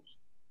silos.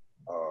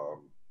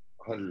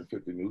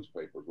 150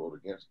 newspapers wrote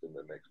against him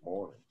the next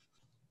morning.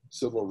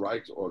 Civil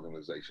rights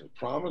organizations,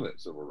 prominent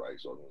civil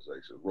rights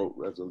organizations, wrote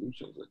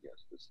resolutions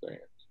against his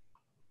stance.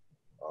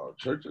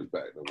 Churches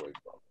backed away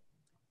from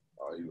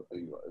it.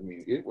 I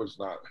mean, it was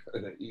not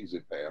an easy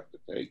path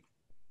to take,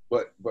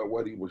 but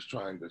what he was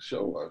trying to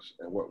show us,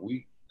 and what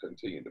we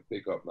continue to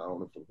pick up not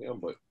only from him,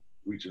 but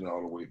reaching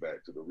all the way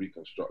back to the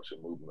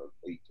Reconstruction movement of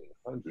the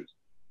 1800s,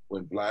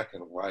 when Black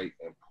and white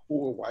and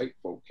poor white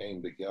folk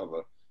came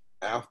together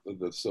after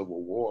the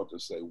Civil War to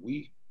say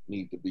we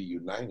need to be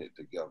united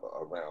together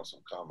around some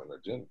common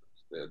agendas.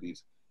 There are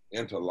these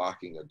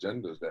interlocking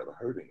agendas that are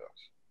hurting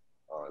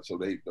us. So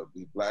the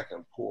Black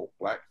and poor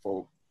Black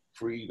folk,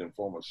 freed and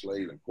former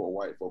slave, and poor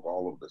white folk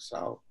all over the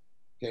South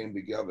came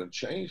together and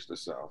changed the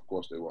South. Of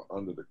course, they were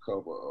under the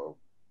cover of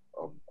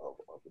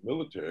the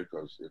military,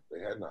 because if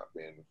they had not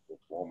been, the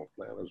former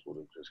planters would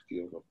have just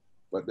killed them.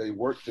 But they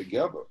worked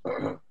together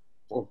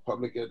for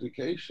public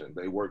education.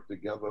 They worked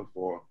together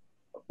for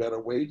better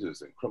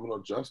wages and criminal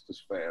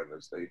justice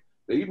fairness.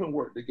 They even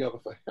worked together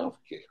for health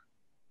care.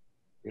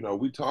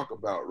 We talk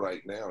about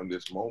right now in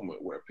this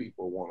moment where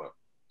people want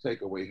to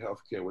take away health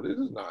care. Well, this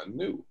is not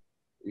new.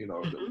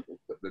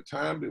 The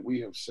time that we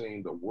have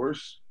seen the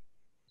worst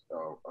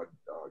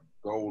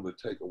goal to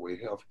take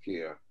away health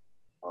care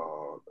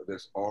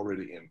that's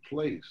already in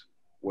place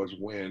was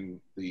when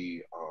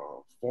the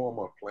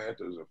former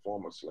planters and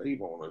former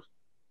slave owners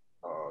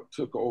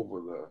took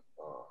over the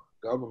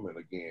government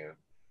again,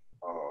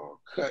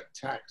 cut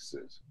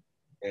taxes,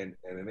 and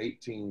in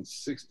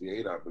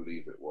 1868, I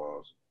believe it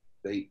was,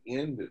 they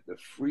ended the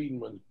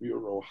Freedmen's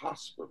Bureau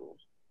hospitals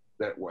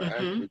that were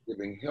actually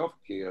giving health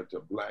care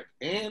to Black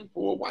and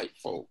poor white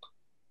folk,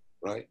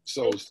 right?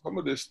 So some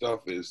of this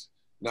stuff is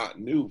not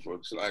new, for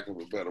lack of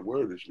a better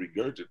word. It's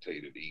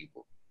regurgitated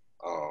evil.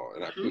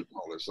 And I could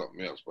call it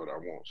something else, but I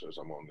won't since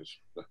I'm on this.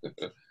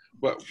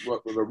 but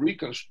the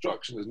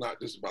Reconstruction is not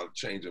just about a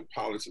change in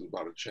policy, it's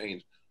about a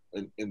change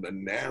in the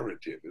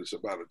narrative. It's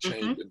about a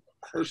change in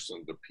the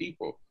person, the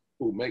people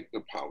who make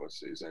the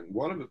policies. And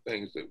one of the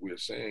things that we're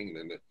saying,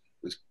 and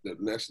the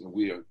lesson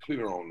we are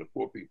clear on the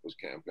Poor People's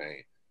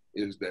Campaign,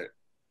 is that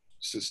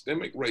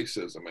systemic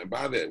racism, and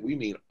by that we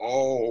mean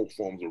all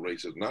forms of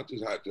racism, not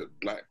just to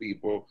Black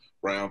people,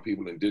 brown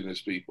people,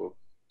 indigenous people,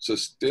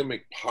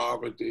 systemic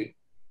poverty,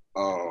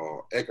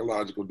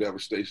 ecological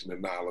devastation,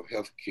 denial of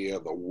health care,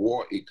 the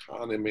war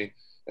economy,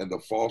 and the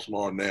false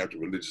moral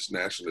narrative, religious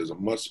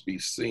nationalism must be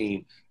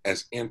seen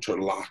as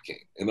interlocking.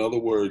 In other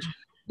words,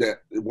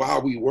 that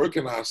while we work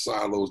in our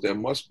silos, there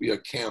must be a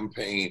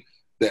campaign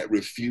that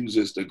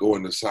refuses to go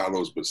into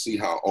silos but see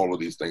how all of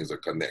these things are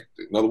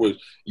connected. In other words,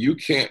 you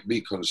can't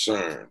be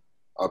concerned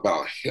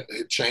about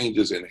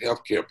changes in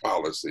healthcare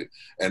policy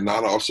and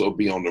not also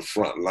be on the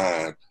front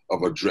line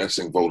of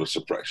addressing voter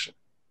suppression.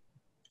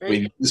 Right. I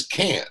mean, you just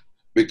can't,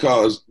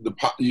 because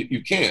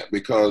you can't,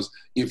 because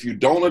if you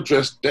don't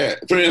address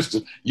that, for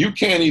instance, you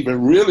can't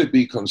even really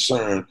be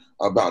concerned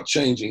about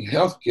changing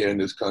healthcare in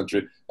this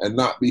country and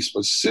not be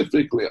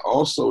specifically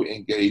also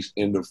engaged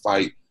in the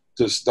fight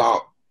to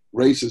stop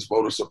racist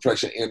voter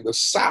suppression in the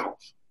South.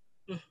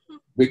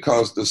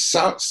 Because the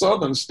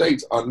southern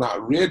states are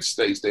not red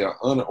states. They are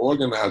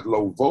unorganized,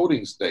 low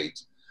voting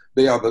states.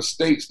 They are the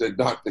states that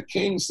Dr.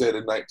 King said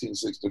in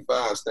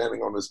 1965,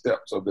 standing on the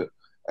steps of the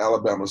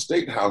Alabama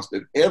State House,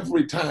 that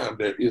every time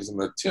there is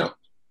an attempt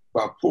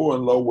by poor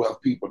and low wealth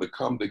people to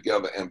come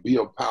together and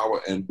build power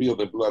and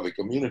build a beloved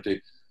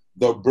community,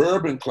 the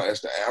bourbon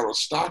class, the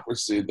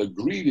aristocracy, the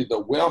greedy, the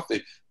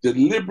wealthy,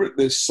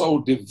 deliberately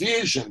sow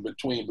division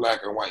between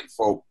Black and white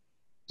folk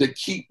to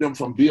keep them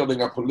from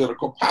building a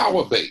political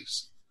power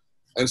base.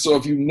 And so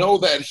if you know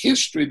that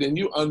history, then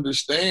you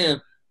understand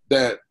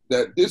that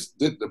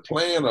the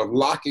plan of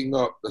locking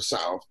up the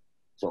South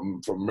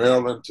from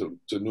Maryland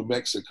to New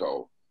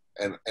Mexico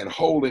and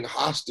holding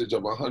hostage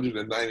of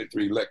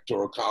 193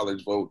 electoral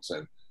college votes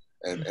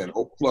and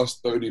plus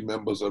 30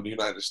 members of the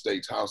United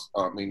States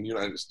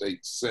United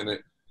States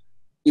Senate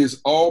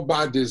is all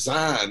by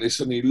design.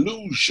 It's an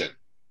illusion.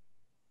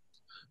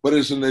 But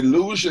it's an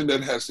illusion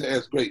that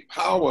has great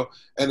power,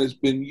 and it's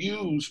been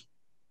used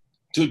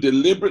to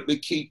deliberately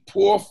keep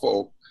poor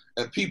folk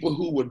and people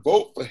who would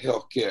vote for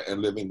healthcare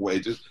and living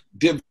wages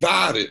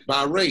divided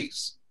by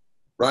race,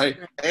 right?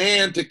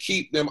 And to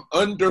keep them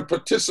under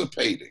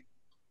participating.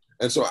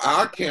 And so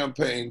our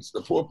campaigns, the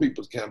poor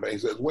people's campaign,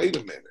 says, wait a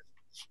minute,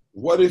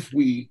 what if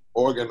we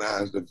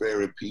organize the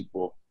very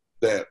people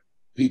that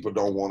people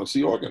don't want to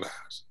see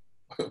organized?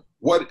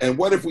 What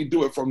if we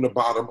do it from the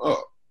bottom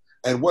up?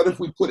 And what if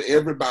we put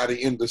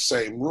everybody in the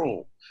same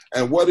room?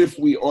 And what if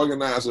we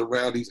organize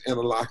around these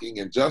interlocking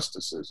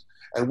injustices?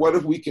 And what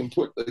if we can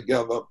put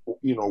together,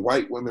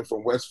 white women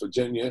from West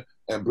Virginia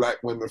and Black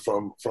women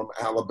from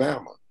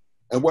Alabama?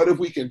 And what if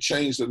we can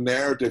change the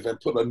narrative and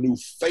put a new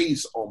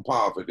face on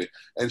poverty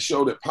and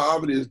show that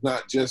poverty is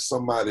not just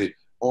somebody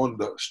on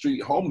the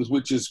street homeless,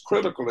 which is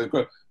critical,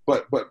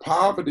 but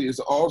poverty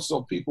is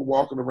also people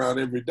walking around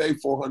every day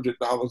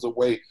 $400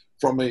 away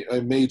from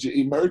a major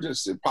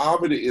emergency.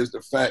 Poverty is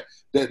the fact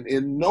that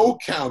in no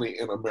county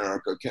in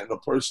America can a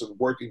person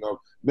working a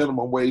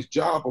minimum wage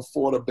job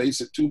afford a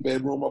basic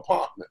 2-bedroom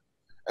apartment.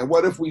 And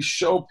what if we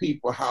show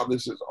people how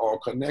this is all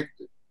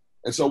connected?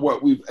 And so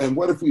what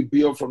if we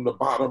build from the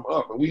bottom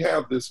up? And we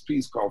have this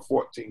piece called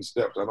 14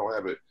 Steps. I don't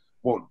have it,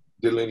 won't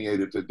delineate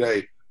it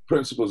today,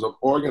 principles of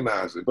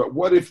organizing. But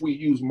what if we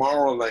use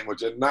moral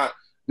language and not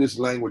this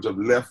language of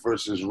left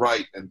versus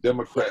right and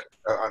Democrat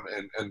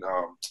and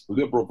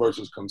liberal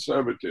versus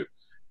conservative,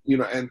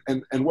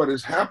 and what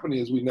is happening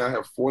is we now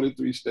have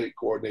 43 state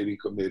coordinating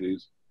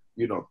committees,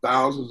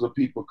 thousands of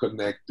people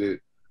connected,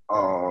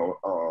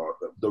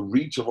 the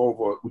reach of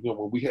over,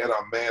 when we had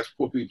our mass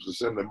Poor People's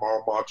Assembly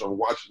March on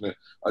Washington,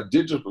 a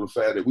digital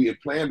fair that we had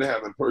planned to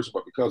have in person,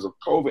 but because of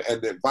COVID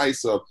and the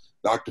advice of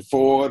Dr.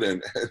 Ford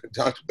and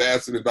Dr.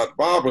 Bassett and Dr.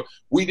 Barber,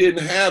 we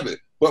didn't have it.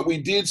 But we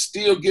did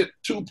still get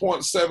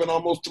 2.7,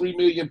 almost 3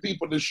 million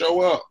people to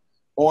show up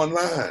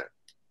online.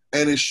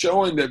 And it's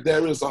showing that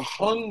there is a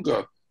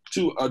hunger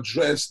to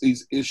address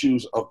these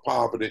issues of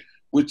poverty,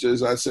 which,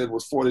 as I said,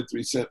 was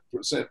 43%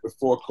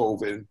 before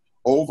COVID,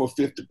 over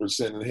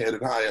 50% and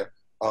headed higher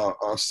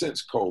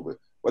since COVID.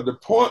 But the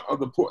point of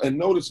the poor, and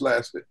notice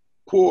lastly,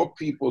 Poor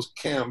People's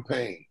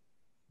Campaign,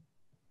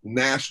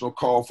 national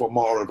call for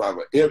moral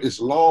revival. It's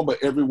long, but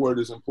every word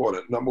is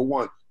important. Number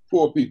one,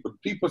 poor people.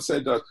 People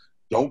say to us,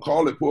 don't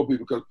call it poor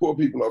people because poor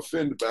people are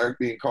offended by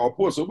being called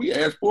poor. So we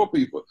asked poor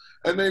people,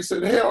 and they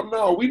said, hell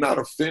no, we're not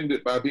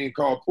offended by being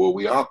called poor.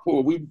 We are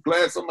poor. We're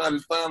glad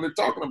somebody's finally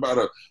talking about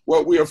us.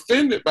 What we're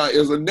offended by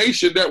is a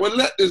nation that would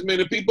let this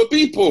many people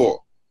be poor.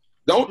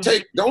 Don't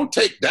take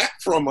that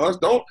from us.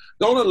 Don't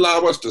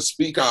allow us to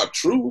speak our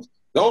truth.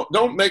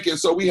 Don't make it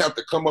so we have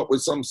to come up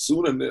with some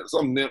pseudonym,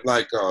 something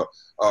like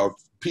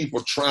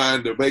people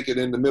trying to make it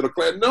in the middle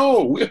class.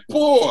 No, we're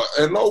poor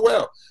and low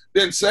wealth.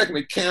 Then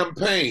secondly,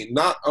 campaign,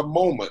 not a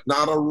moment,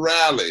 not a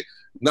rally,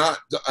 not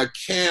a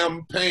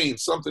campaign,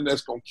 something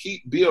that's going to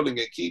keep building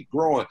and keep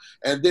growing.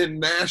 And then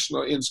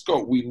national in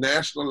scope. We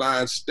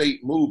nationalize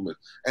state movement.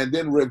 And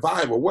then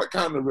revival. What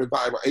kind of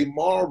revival? A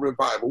moral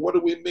revival. What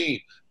do we mean?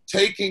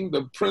 Taking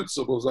the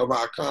principles of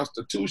our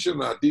Constitution,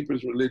 our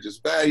deepest religious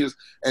values,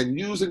 and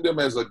using them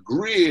as a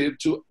grid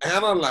to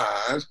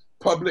analyze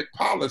public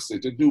policy,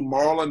 to do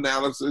moral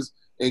analysis,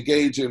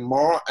 engage in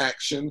moral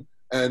action,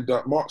 and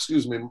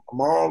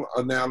moral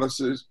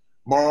analysis,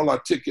 moral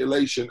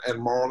articulation, and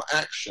moral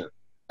action,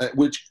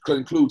 which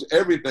concludes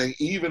everything,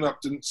 even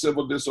up to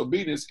civil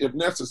disobedience if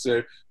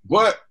necessary,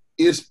 but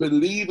it's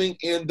believing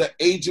in the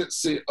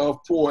agency of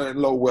poor and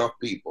low wealth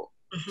people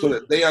so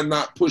that they are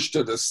not pushed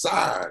to the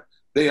side,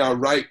 they are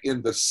right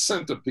in the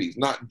centerpiece,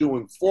 not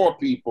doing for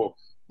people,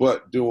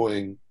 but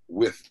doing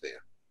with them.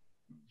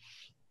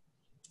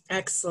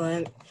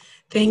 Excellent.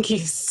 Thank you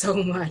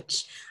so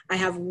much. I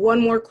have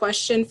one more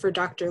question for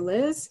Dr.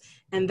 Liz,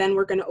 and then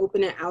we're going to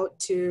open it out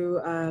to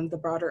the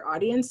broader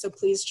audience. So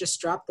please just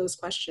drop those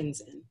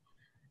questions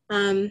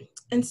in.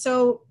 And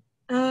so,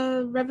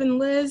 Reverend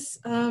Liz,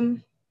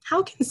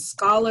 how can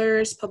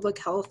scholars, public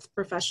health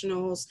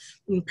professionals,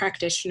 and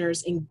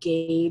practitioners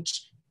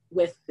engage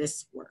with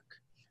this work?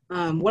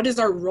 What is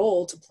our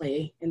role to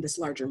play in this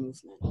larger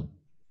movement?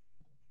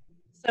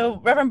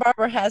 So Reverend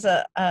Barber has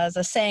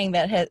a saying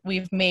that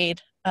we've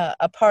made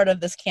a part of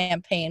this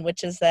campaign,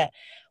 which is that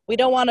we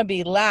don't want to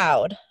be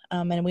loud,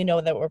 and we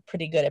know that we're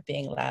pretty good at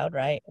being loud,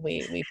 right?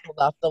 We pulled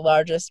off the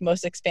largest,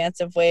 most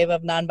expansive wave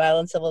of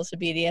nonviolent civil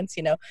disobedience.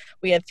 You know,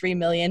 we had 3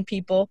 million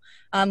people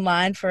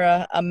online for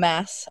a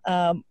mass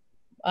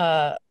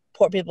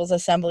Poor People's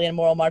Assembly and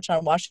Moral March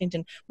on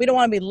Washington. We don't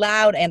want to be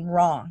loud and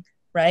wrong,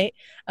 right?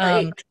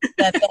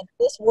 That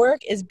this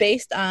work is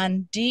based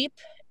on deep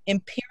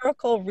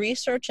empirical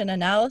research and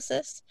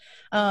analysis.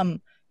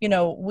 You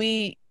know,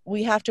 we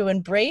have to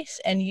embrace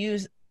and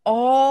use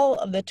all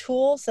of the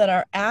tools that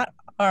are at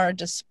our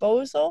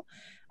disposal,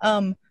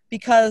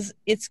 because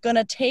it's going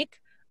to take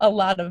a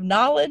lot of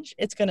knowledge,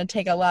 it's going to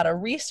take a lot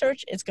of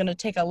research, it's going to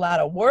take a lot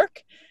of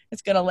work,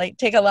 it's going to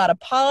take a lot of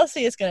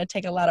policy, it's going to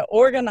take a lot of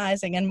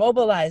organizing and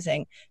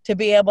mobilizing to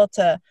be able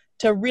to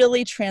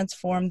really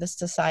transform the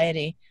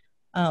society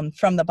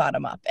from the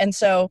bottom up. And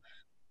so,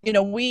 you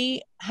know,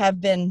 we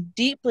have been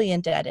deeply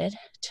indebted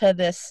to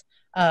this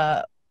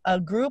a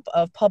group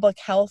of public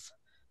health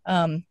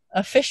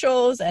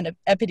officials and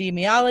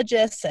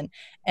epidemiologists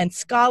and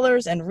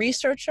scholars and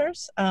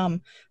researchers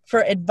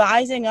for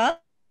advising us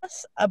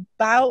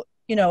about,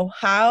 you know,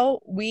 how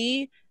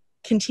we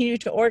continue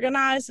to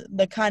organize,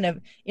 the kind of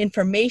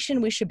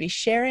information we should be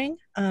sharing.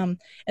 And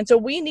so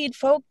we need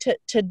folk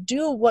to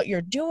do what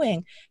you're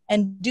doing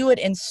and do it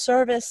in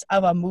service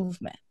of a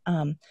movement.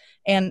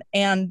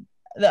 And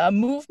the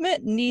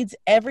movement needs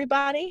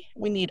everybody.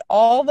 We need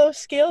all those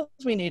skills.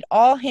 We need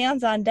all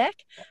hands on deck.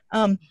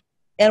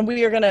 And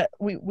we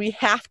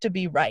have to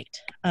be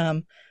right.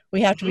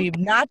 We have to be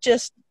not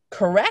just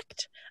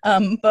correct,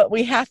 but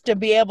we have to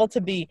be able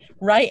to be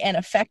right and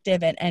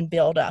effective and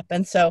build up.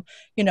 And so,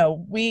 you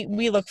know,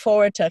 we look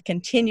forward to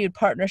continued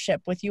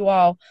partnership with you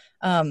all.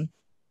 And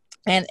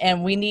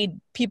we need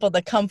people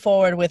to come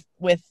forward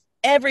with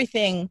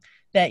everything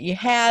that you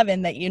have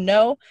and that you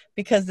know,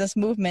 because this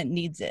movement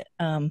needs it.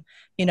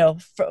 You know,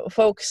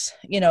 folks,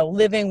 you know,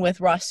 living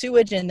with raw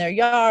sewage in their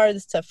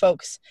yards, to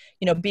folks,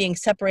 you know, being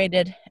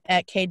separated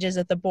at cages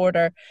at the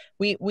border.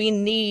 We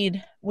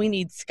need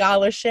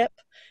scholarship,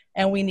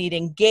 and we need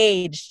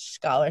engaged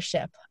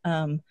scholarship,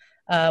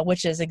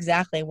 which is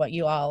exactly what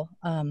you all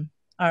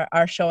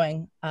are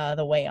showing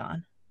the way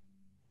on.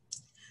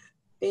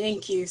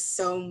 Thank you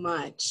so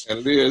much.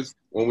 And Liz,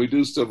 when we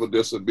do civil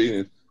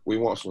disobedience, we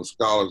want some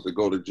scholars to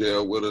go to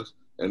jail with us,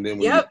 and then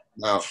when you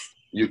come out,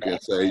 you can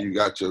say you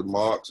got your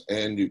marks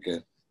and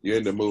you're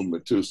in the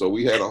movement too. So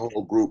we had a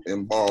whole group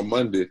in Bar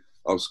Monday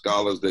of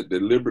scholars that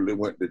deliberately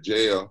went to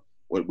jail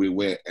when we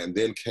went, and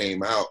then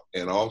came out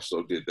and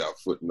also did our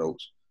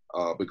footnotes,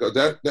 because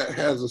that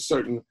has a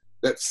certain,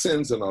 that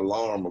sends an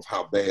alarm of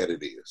how bad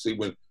it is. See,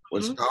 when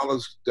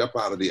scholars step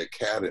out of the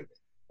academy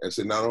and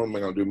say, not only am I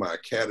going to do my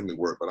academy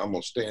work, but I'm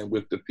going to stand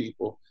with the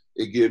people,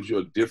 it gives you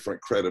a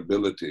different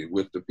credibility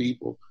with the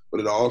people,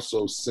 but it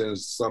also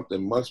sends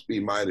something must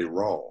be mighty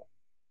wrong.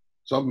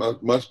 Something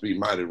must be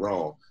mighty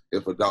wrong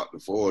if a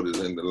Dr. Ford is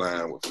in the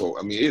line with folk.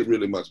 I mean, it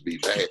really must be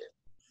bad.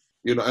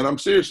 You know, and I'm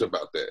serious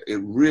about that. It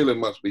really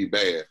must be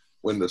bad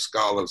when the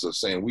scholars are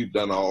saying, we've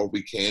done all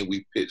we can,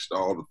 we pitched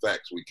all the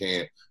facts we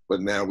can, but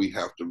now we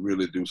have to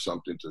really do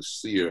something to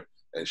sear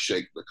and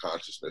shake the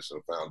consciousness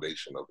and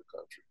foundation of the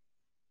country.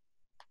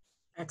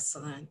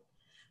 Excellent.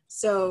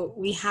 So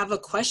we have a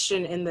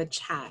question in the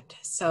chat.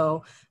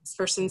 So this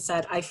person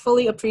said, I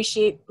fully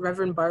appreciate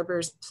Reverend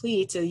Barber's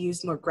plea to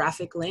use more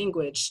graphic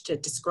language to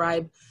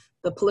describe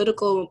the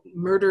political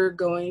murder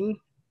going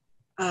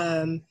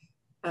on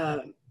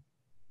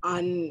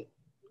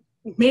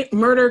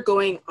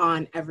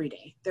every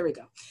day. There we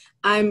go.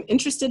 I'm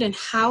interested in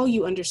how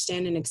you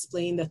understand and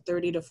explain the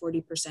 30 to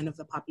 40% of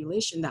the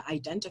population that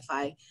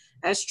identify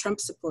as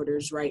Trump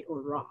supporters, right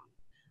or wrong.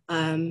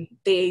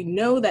 They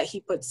know that he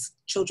puts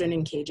children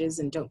in cages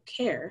and don't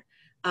care.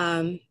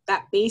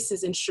 That base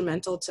is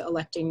instrumental to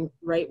electing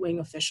right-wing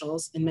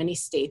officials in many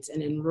states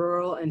and in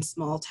rural and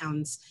small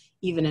towns,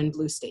 even in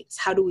blue states.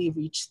 How do we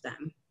reach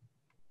them?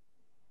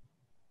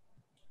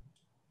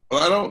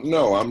 Well, I don't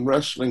know. I'm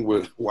wrestling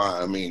with why.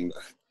 I mean,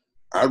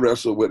 I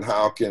wrestle with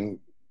how can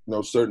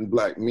certain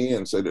Black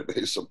men say that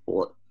they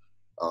support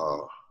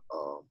the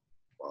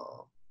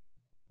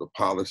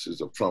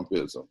policies of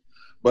Trumpism.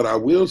 But I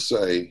will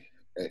say,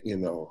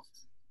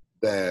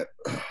 that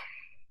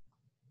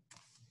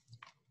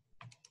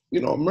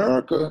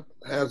America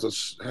has a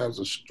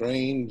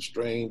strange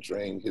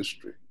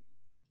history.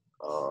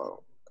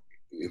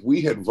 if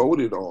we had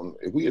voted on,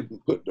 if we had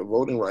put the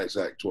Voting Rights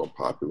Act to a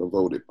popular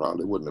vote, it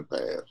probably wouldn't have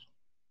passed.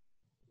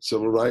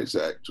 Civil Rights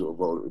Act to a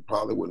vote, it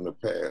probably wouldn't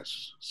have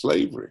passed.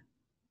 Slavery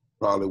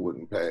probably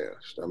wouldn't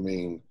pass. I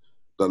mean,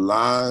 the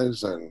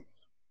lies and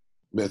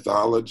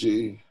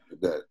mythology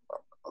that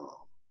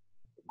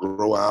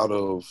grow out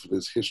of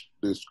this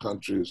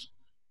country's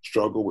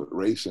struggle with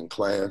race and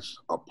class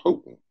are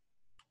potent.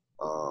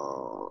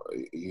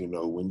 You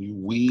know, when you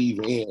weave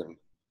in,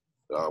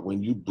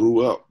 when you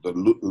brew up the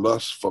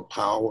lust for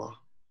power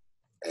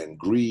and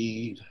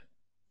greed,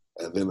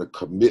 and then a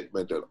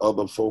commitment that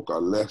other folk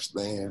are less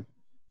than,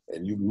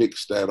 and you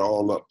mix that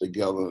all up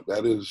together,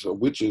 that is a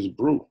witch's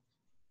brew,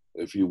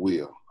 if you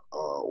will,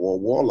 or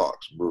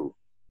warlock's brew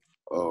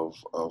of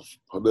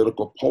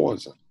political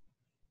poison.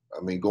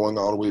 I mean, going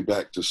all the way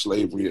back to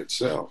slavery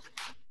itself.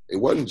 It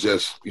wasn't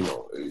just, you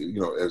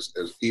know, as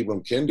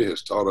Ibram Kendi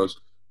has taught us,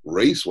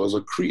 race was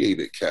a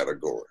created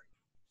category.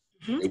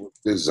 Mm-hmm. It was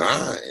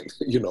designed,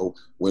 you know,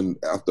 when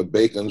after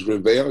Bacon's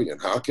Rebellion,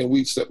 how can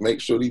we make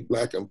sure these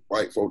black and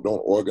white folk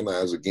don't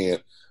organize again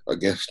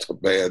against the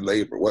bad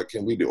labor? What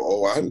can we do?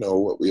 Oh, I know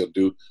what we'll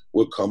do.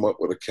 We'll come up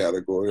with a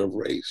category of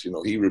race. You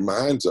know, he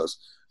reminds us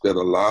that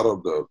a lot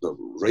of the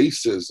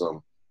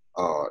racism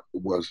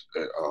was,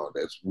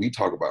 as we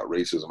talk about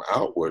racism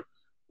outward,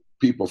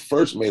 people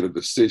first made a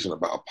decision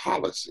about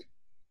policy.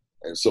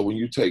 And so when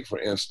you take, for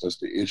instance,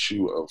 the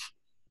issue of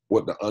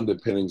what the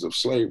underpinnings of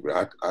slavery,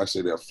 I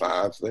say there are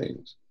 5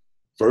 things.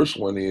 First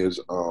one is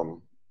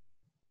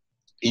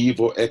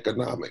evil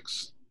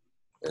economics,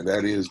 and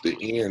that is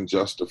the end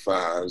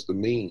justifies the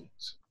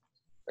means.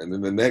 And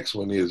then the next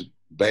one is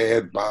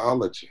bad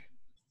biology,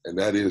 and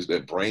that is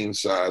that brain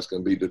size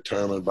can be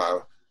determined by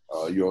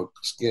your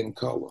skin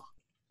color.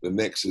 The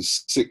next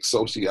is sick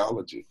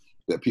sociology,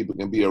 that people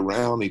can be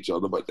around each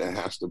other, but there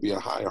has to be a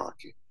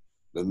hierarchy.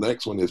 The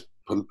next one is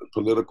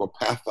political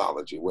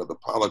pathology, where the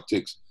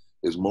politics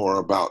is more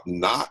about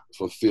not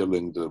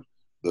fulfilling the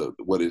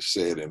what is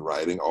said in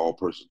writing, all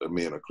persons and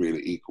men are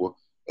created equal,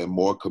 and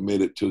more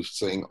committed to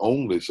saying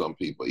only some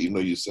people, even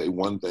though you say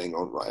one thing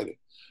on writing.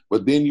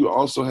 But then you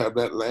also have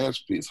that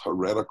last piece,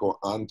 heretical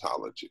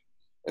ontology,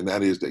 and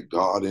that is that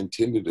God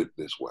intended it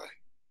this way.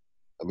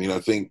 I mean, I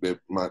think that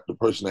the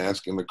person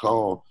asking the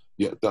call,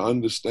 you have to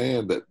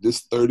understand that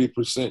this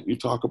 30% you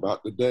talk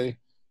about today,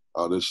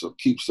 this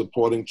keep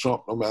supporting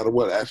Trump no matter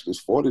what, actually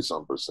it's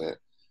 40-some%.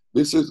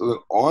 This is an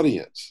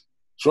audience.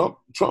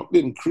 Trump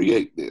didn't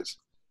create this.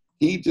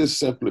 He just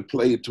simply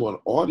played to an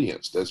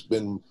audience that's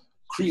been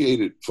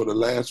created for the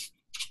last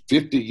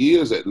 50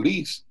 years at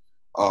least.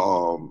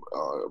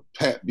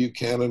 Pat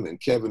Buchanan and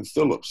Kevin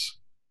Phillips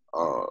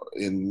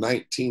in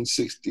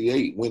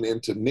 1968 went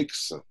into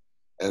Nixon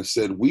and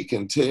said, we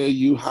can tell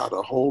you how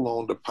to hold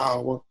on to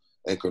power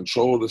and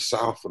control the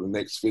South for the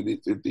next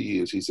 50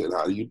 years. He said,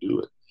 how do you do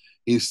it?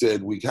 He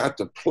said, we got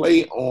to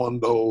play on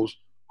those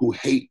who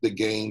hate the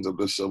gains of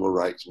the civil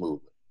rights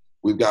movement.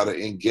 We've got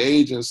to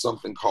engage in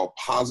something called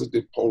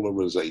positive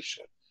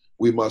polarization.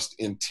 We must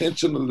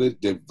intentionally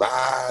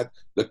divide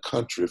the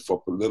country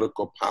for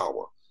political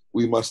power.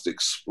 We must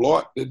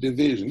exploit the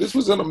division. This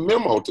was in a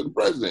memo to the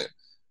president.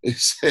 It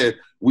said,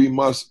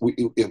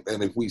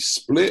 if we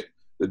split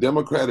the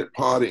Democratic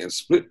Party and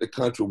split the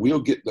country, we'll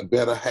get the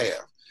better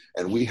half.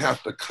 And we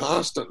have to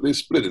constantly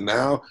split it.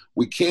 Now,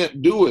 we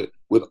can't do it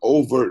with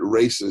overt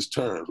racist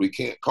terms. We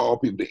can't call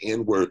people the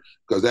N-word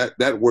because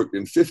that worked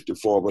in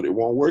 54, but it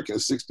won't work in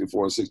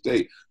 64 and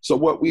 68. So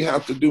what we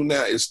have to do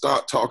now is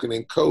start talking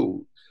in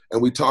code.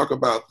 And we talk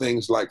about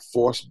things like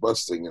force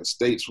busting and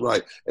states'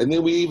 right. And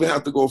then we even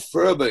have to go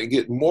further and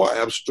get more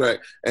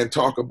abstract and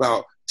talk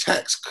about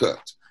tax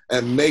cuts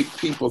and make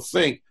people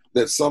think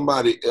that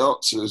somebody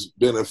else's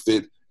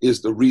benefit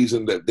is the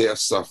reason that they're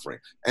suffering.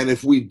 And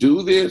if we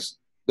do this,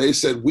 they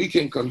said we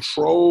can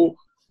control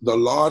the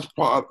large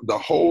part, the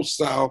whole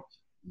South,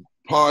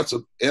 parts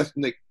of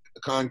ethnic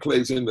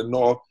conclaves in the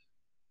North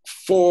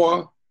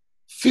for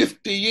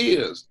 50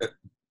 years.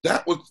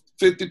 That was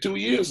 52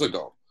 years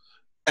ago.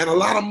 And a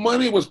lot of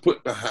money was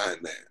put behind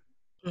that.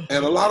 Mm-hmm.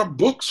 And a lot of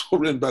books were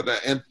written about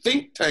that. And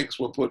think tanks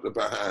were put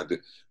behind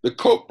it. The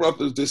Koch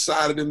brothers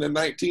decided in the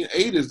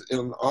 1980s, in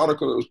an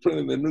article that was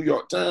printed in the New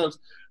York Times,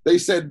 they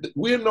said,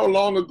 we're no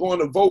longer going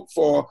to vote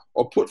for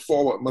or put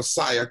forward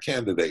Messiah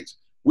candidates.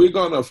 We're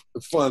going to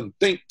fund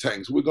think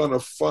tanks. We're going to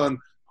fund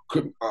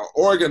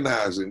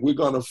organizing. We're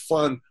going to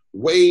fund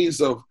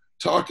ways of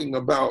talking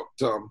about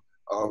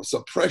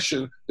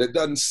suppression that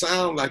doesn't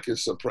sound like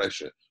it's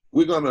suppression.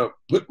 We're going to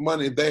put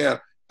money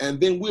there, and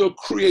then we'll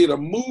create a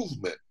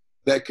movement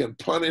that can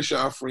punish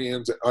our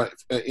friends, our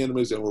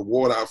enemies, and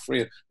reward our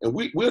friends. And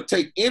we'll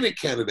take any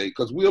candidate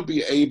because we'll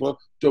be able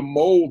to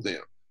mold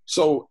them.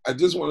 So I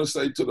just want to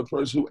say to the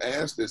person who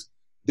asked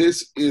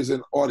this is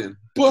an audience.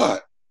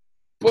 But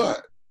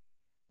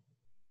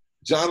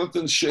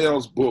Jonathan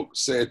Shell's book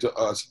said to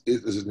us,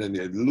 it is an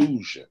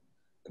illusion.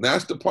 And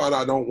that's the part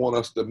I don't want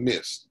us to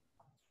miss.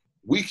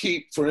 We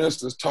keep, for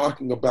instance,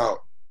 talking about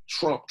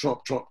Trump.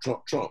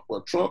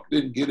 Well, Trump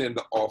didn't get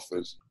into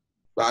office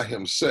by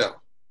himself.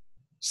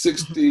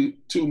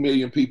 62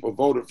 million people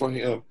voted for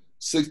him.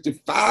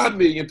 65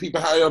 million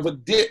people, however,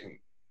 didn't.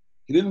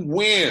 He didn't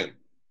win.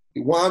 He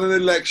won an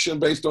election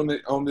based on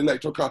the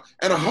electoral college,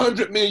 and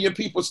 100 million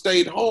people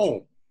stayed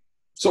home.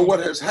 So what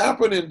has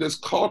happened in this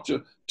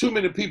culture, too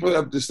many people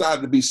have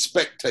decided to be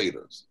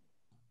spectators.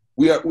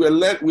 We're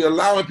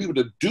allowing people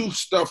to do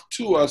stuff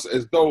to us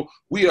as though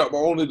we are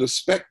only the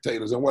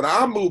spectators. And what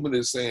our movement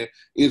is saying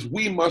is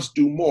we must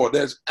do more.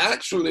 There's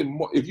actually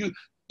more.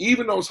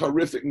 Even those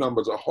horrific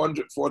numbers,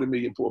 140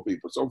 million poor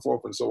people, so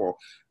forth and so on.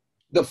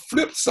 The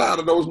flip side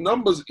of those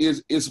numbers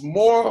is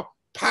more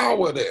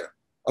power there.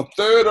 A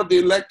third of the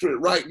electorate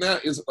right now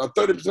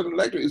 30% of the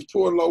electorate is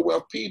poor and low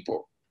wealth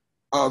people.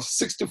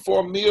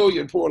 64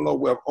 million poor and low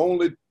wealth.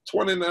 Only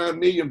 29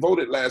 million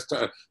voted last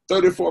time,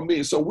 34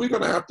 million. So we're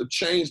going to have to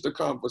change the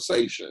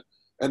conversation.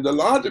 And the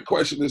larger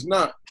question is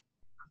not,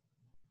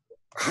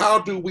 how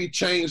do we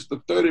change the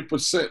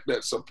 30%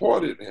 that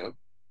supported him?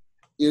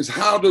 Is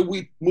how do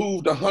we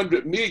move the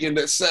 100 million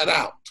that set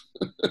out?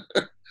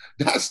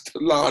 That's the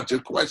larger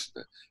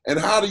question. And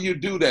how do you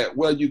do that?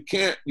 Well, you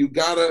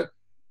gotta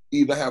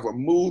either have a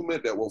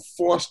movement that will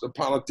force the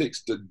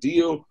politics to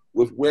deal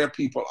with where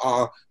people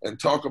are and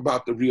talk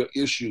about the real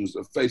issues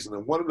of facing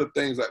them. One of the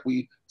things that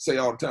we say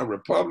all the time,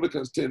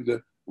 Republicans tend to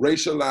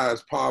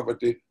racialize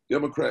poverty,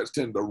 Democrats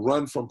tend to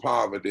run from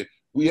poverty.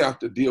 We have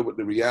to deal with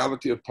the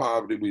reality of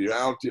poverty, the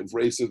reality of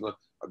racism,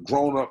 a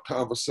grown-up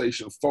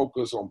conversation,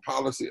 focus on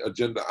policy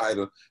agenda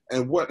items.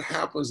 And what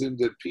happens is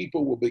that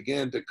people will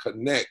begin to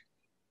connect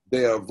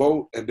their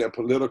vote and their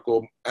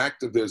political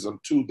activism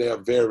to their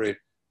very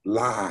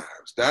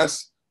lives.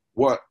 That's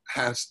what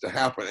has to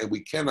happen. And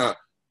we cannot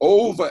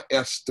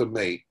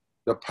overestimate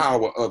the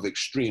power of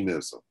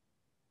extremism.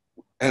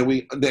 And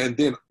we then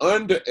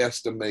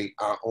underestimate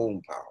our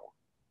own power.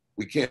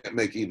 We can't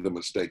make either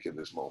mistake in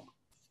this moment.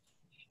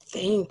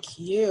 Thank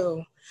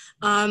you.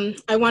 I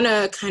want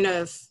to kind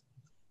of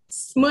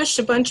smush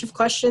a bunch of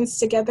questions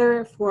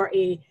together for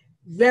a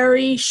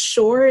very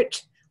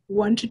short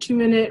 1 to 2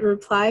 minute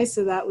reply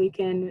so that we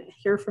can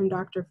hear from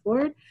Dr.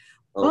 Ford.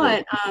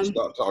 But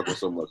stop talking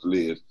so much,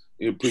 Liz.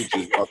 You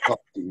preachers stop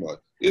talking too much.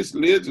 It's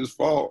Liz's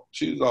fault.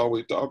 She's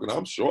always talking.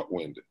 I'm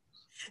short-winded.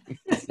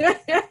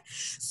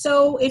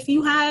 So if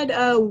you had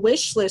a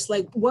wish list,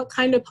 like what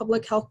kind of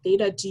public health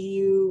data do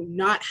you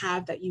not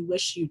have that you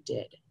wish you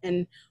did?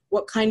 And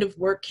what kind of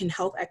work can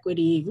health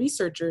equity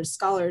researchers,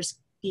 scholars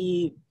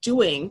be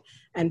doing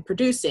and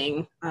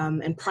producing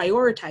and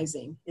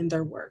prioritizing in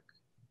their work?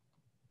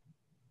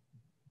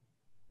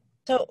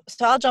 So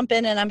I'll jump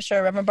in, and I'm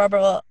sure Reverend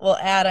Barber will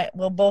add.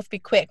 We'll both be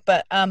quick,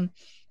 but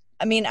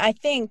I mean, I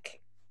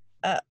think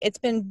it's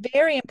been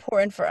very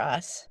important for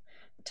us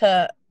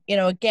to,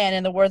 again,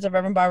 in the words of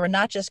Reverend Barber,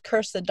 not just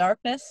curse the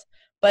darkness,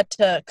 but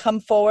to come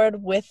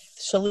forward with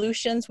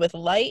solutions, with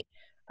light,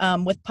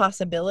 with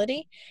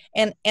possibility,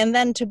 and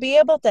then to be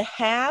able to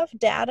have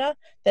data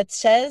that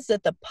says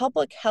that the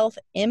public health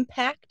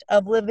impact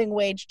of living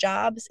wage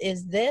jobs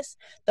is this,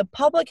 the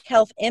public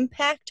health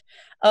impact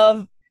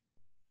of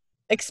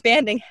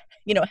expanding,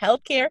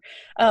 healthcare,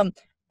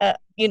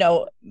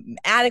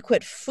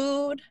 adequate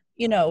food,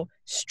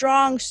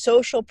 strong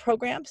social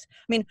programs.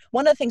 I mean,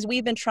 one of the things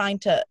we've been trying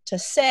to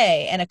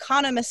say, and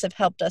economists have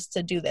helped us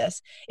to do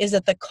this, is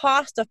that the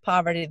cost of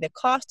poverty, the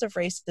cost of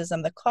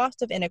racism, the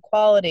cost of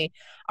inequality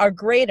are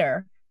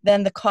greater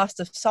than the cost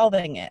of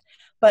solving it.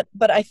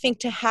 But I think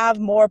to have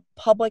more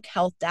public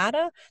health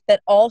data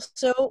that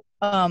also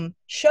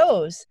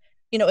shows,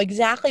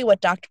 exactly what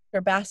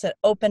Dr. Bassett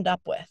opened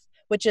up with,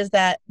 which is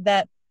that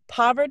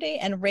poverty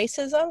and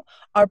racism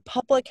are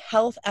public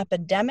health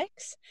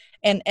epidemics.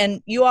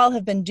 And you all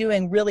have been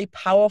doing really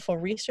powerful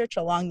research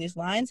along these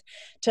lines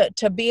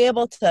to be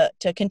able to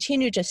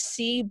continue to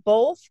see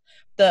both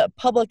the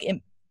public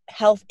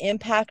health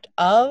impact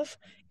of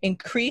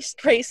increased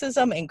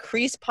racism,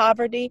 increased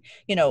poverty,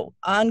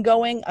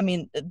 ongoing,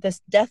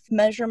 this death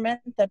measurement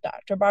that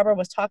Dr. Barber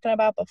was talking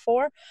about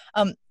before,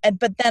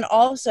 but then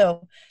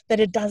also that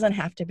it doesn't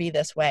have to be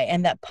this way,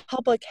 and that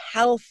public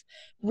health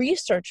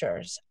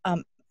researchers,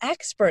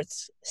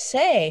 experts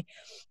say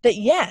that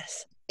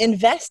yes,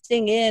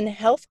 investing in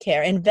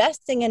healthcare,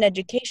 investing in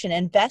education,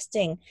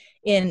 investing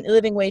in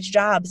living wage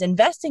jobs,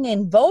 investing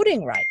in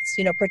voting rights,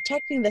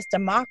 protecting this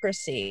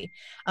democracy,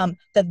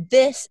 that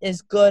this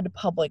is good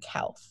public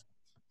health.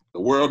 The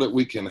world that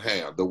we can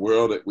have,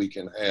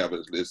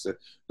 is listen,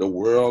 the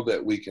world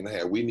that we can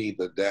have, we need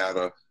the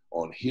data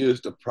on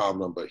here's the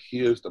problem, but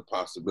here's the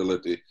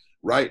possibility.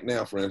 Right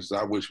now, for instance,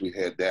 I wish we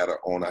had data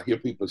on, I hear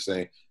people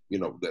saying,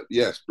 that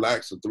yes,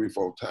 blacks are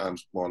 3-4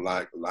 times more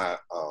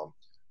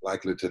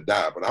likely to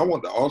die. But I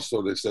want to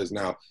also, that says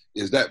now,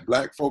 is that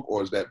black folk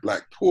or is that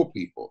black poor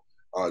people?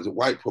 Is it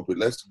white poor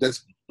people?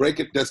 Let's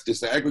break it, let's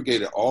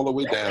disaggregate it all the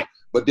way down,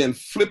 but then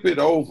flip it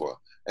over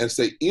and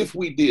say, if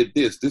we did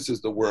this, this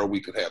is the world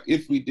we could have.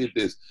 If we did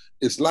this,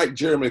 it's like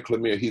Jeremy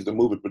Clemere, he's the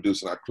movie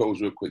producer, and I'll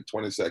close real quick,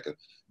 20 seconds.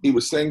 He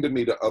was saying to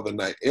me the other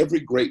night, every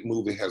great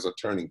movie has a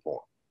turning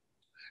point.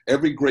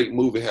 Every great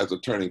movie has a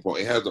turning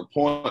point. It has a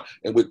point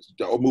in which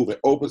the movie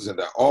opens and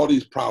there are all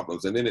these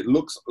problems, and then it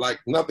looks like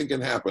nothing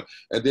can happen.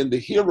 And then the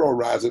hero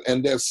rises,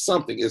 and there's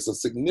something, it's a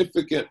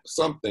significant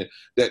something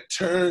that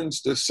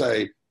turns to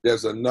say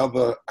there's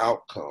another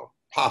outcome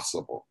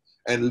possible,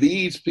 and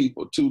leads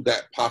people to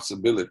that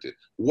possibility.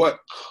 What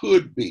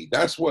could be?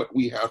 That's what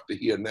we have to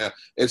hear now,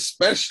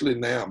 especially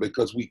now,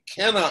 because we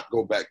cannot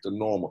go back to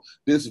normal.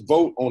 This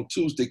vote on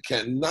Tuesday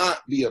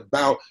cannot be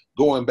about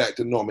going back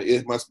to normal.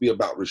 It must be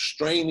about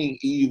restraining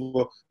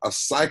evil, a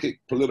psychic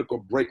political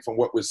break from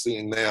what we're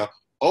seeing now,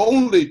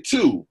 only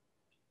to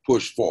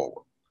push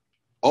forward,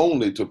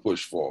 only to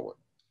push forward,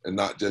 and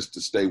not just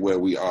to stay where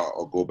we are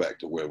or go back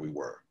to where we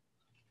were.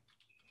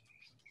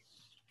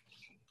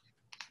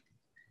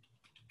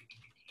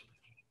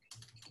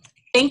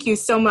 Thank you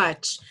so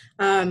much.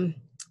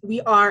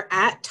 We are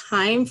at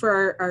time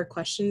for our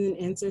question and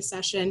answer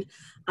session.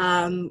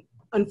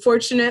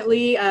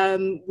 Unfortunately,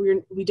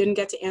 we didn't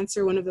get to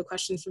answer one of the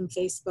questions from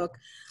Facebook,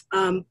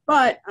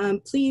 but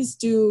please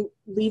do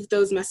leave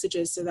those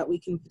messages so that we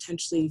can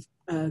potentially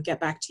get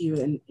back to you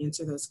and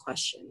answer those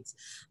questions.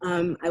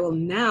 I will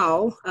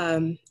now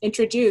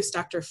introduce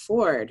Dr.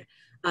 Ford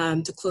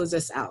to close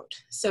us out.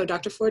 So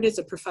Dr. Ford is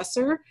a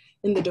professor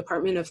in the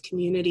Department of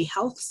Community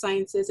Health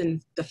Sciences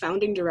and the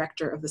founding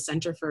director of the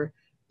Center for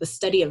the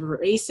Study of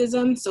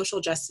Racism, Social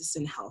Justice,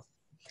 and Health.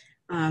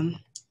 On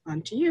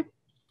to you.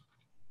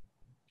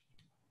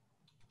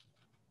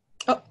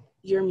 Oh,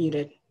 you're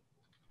muted.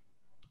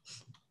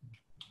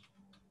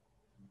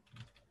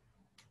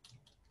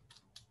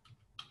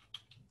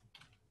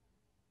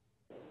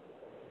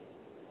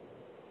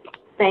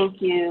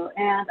 Thank you.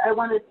 And I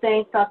want to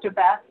thank Dr.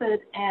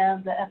 Bassett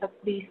and the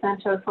FXB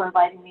Center for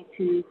inviting me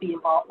to be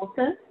involved with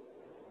this.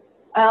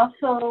 I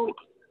also,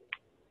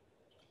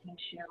 let me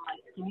share my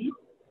screen.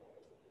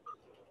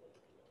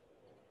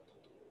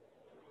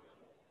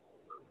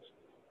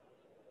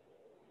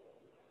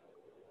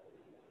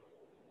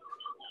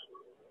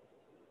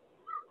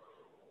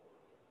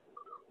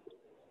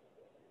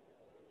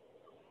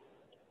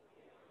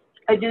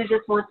 I do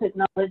just want to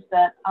acknowledge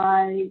that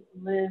I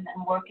live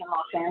and work in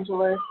Los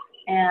Angeles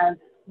and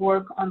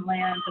work on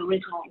land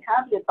originally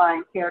inhabited by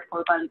and cared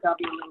for by the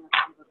W and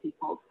other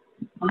people.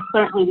 And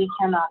certainly we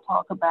cannot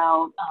talk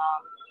about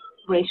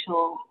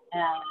racial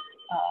and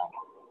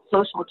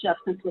social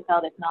justice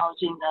without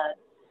acknowledging that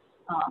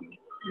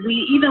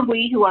even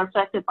we who are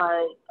affected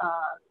by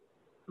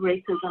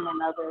racism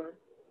and other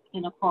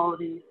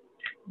inequalities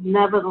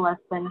nevertheless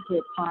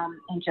benefit from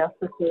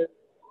injustices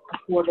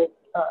afforded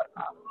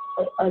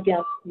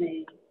against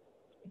the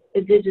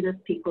indigenous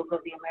peoples of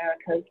the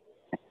Americas.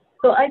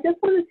 So I just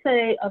want to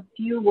say a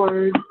few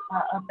words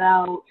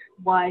about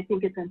why I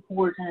think it's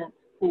important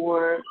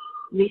for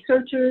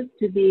researchers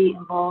to be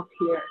involved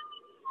here.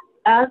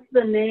 As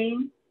the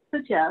name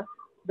suggests,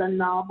 the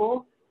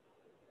novel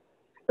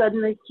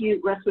sudden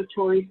acute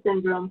respiratory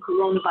syndrome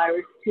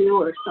coronavirus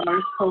 2 or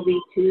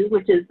SARS-CoV-2,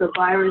 which is the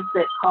virus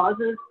that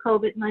causes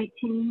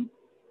COVID-19,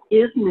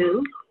 is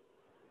new.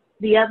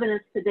 The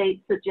evidence to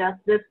date suggests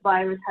this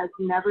virus has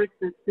never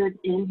existed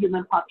in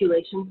human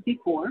populations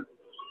before.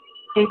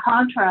 In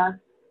contrast,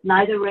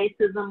 neither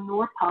racism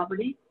nor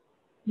poverty,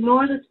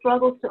 nor the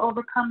struggles to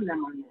overcome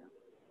them are new.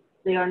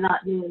 They are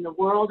not new in the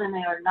world, and they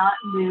are not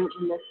new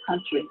in this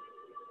country.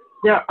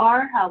 There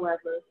are,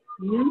 however,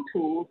 new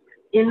tools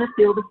in the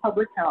field of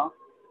public health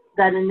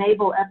that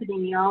enable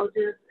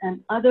epidemiologists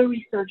and other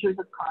researchers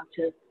of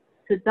conscience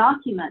to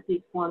document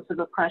these forms of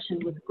oppression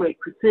with great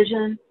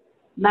precision,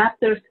 map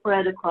their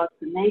spread across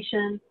the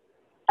nation,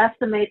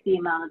 estimate the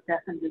amount of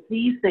death and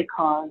disease they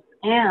cause,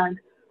 and,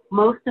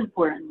 most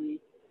importantly,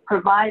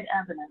 provide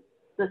evidence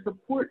that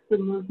supports the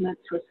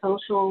movements for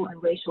social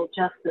and racial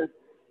justice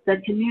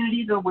that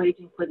communities are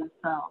waging for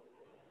themselves.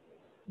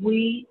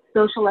 We,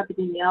 social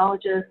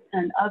epidemiologists,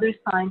 and other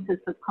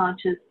scientists of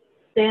conscience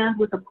stand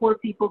with the Poor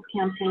People's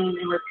Campaign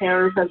and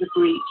Repairers of the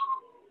Breach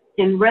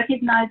in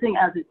recognizing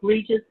as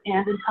egregious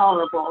and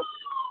intolerable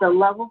the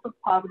levels of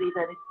poverty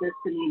that exist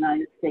in the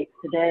United States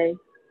today,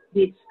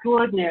 the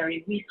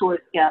extraordinary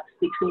resource gaps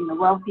between the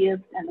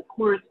wealthiest and the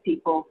poorest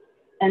people,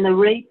 and the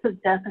rates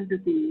of death and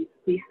disease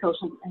these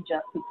social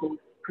injustices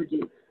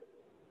produce.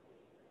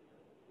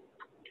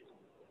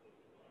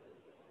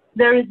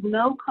 There is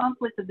no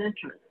conflict of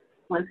interest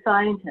when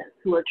scientists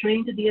who are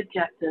trained to be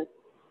objective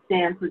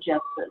stand for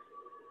justice.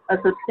 A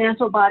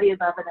substantial body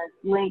of evidence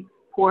links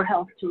poor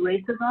health to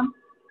racism,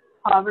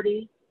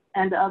 poverty,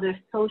 and other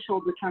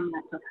social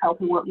determinants of health,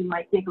 and what we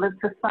might think of as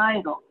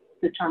societal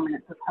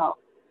determinants of health.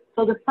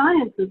 So the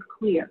science is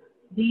clear.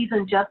 These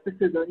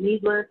injustices are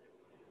needless.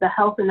 The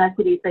health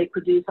inequities they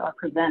produce are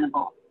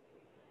preventable.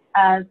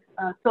 As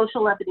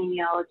social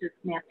epidemiologist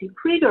Nancy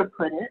Krieger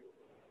put it,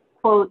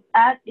 quote,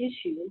 at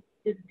issue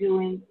is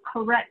doing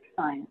correct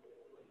science,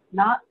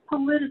 not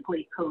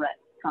politically correct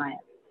science.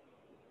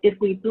 If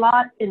we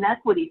blot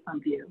inequity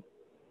from view,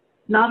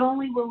 not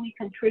only will we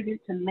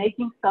contribute to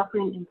making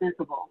suffering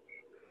invisible,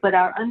 but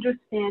our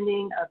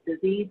understanding of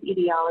disease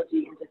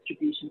etiology and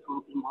distribution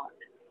will be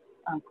marked,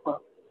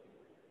 unquote.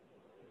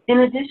 In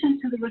addition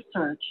to the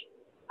research,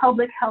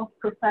 public health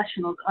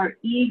professionals are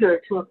eager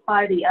to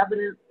apply the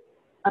evidence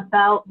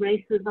about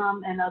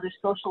racism and other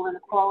social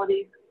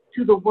inequalities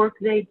to the work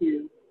they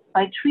do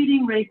by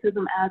treating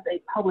racism as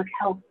a public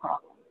health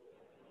problem.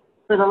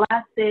 For the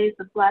last days,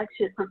 the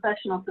flagship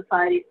professional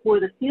society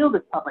for the field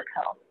of public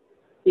health,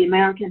 the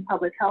American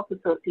Public Health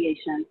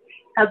Association,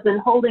 has been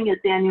holding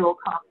its annual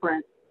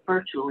conference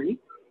virtually.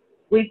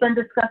 We've been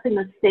discussing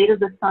the state of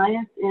the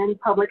science in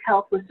public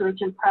health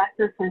research and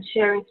practice and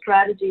sharing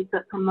strategies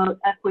that promote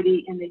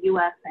equity in the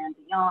US and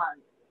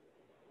beyond.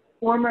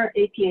 Former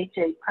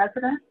APHA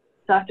president,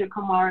 Dr.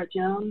 Kamara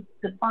Jones,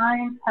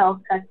 defines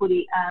health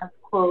equity as,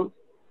 quote,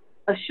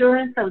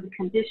 assurance of the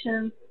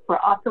conditions for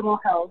optimal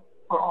health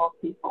for all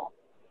people,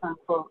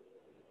 unquote.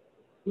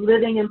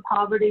 Living in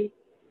poverty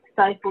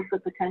stifles the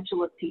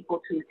potential of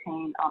people to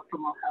attain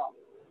optimal health.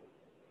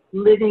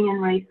 Living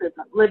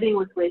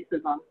with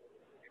racism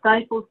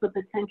stifles the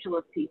potential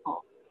of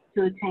people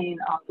to attain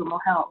optimal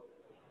health.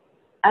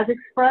 As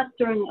expressed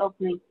during the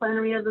opening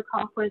plenary of the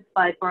conference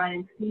by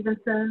Brian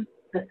Stevenson,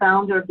 the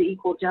founder of the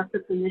Equal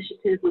Justice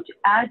Initiative, which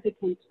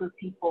advocates for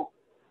people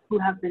who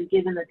have been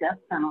given the death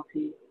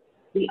penalty,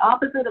 the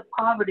opposite of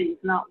poverty is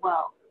not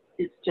wealth,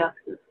 it's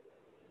justice.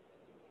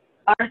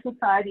 Our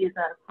society is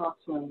at a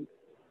crossroads.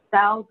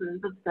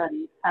 Thousands of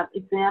studies have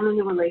examined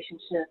the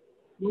relationship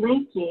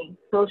linking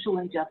social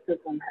injustices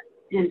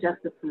and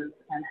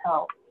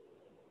health.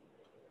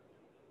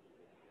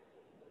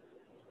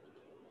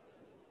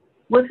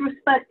 With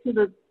respect to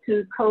the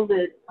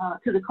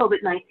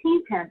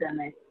COVID-19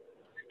 pandemic,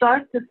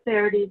 stark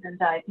disparities in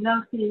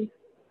diagnoses,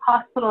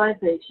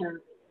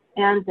 hospitalizations,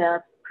 and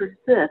deaths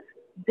persist,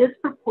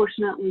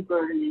 disproportionately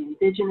burdening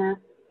Indigenous,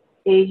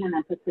 Asian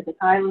and Pacific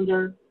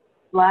Islander,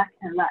 Black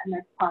and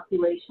Latinx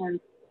populations,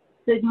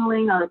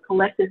 signaling our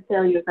collective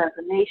failures as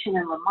a nation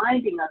and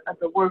reminding us of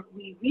the work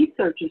we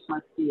researchers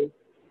must do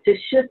to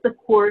shift the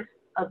course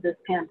of this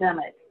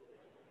pandemic.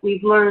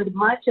 We've learned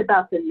much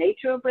about the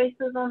nature of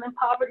racism and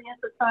poverty in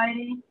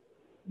society.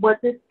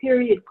 What this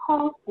period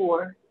calls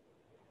for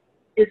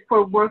is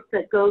for work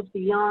that goes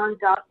beyond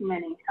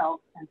documenting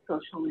health and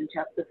social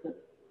injustices.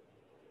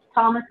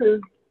 Thomas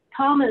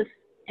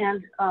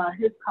and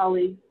his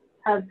colleagues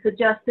have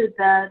suggested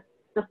that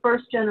the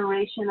first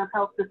generation of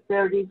health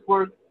disparities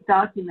work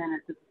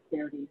documented the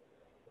disparities.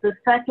 The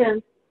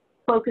second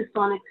focused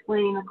on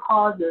explaining the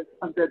causes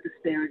of the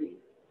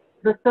disparities.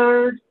 The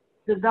third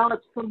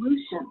developed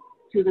solutions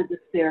to the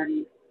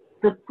disparities.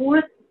 The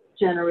fourth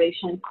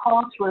generation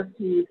calls for us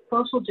to use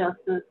social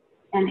justice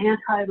and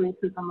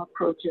anti-racism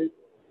approaches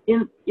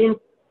in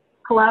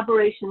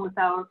collaboration with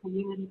our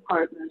community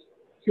partners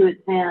to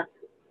advance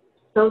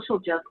social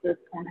justice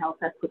and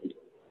health equity.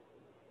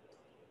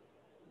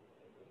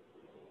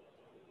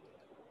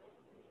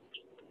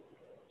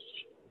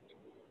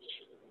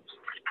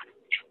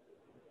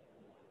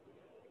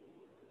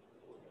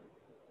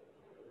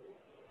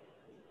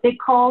 It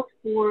calls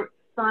for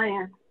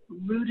science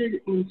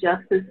rooted in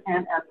justice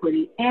and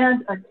equity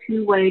and a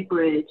two-way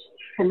bridge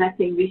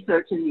connecting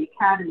research in the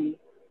academy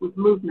with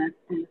movements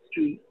in the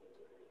street.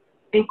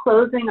 In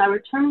closing, I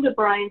return to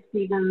Brian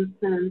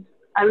Stevenson's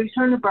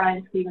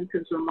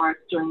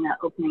remarks during that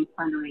opening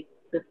plenary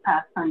this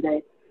past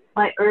Sunday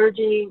by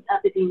urging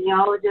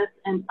epidemiologists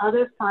and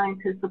other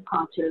scientists of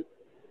conscience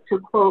to,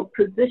 quote,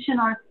 position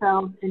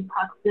ourselves in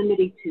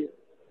proximity to,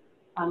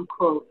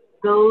 unquote,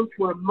 those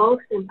who are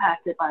most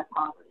impacted by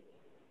poverty,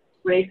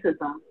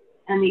 racism,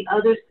 and the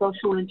other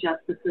social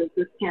injustices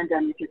this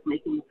pandemic is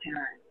making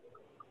apparent.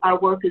 Our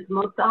work is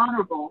most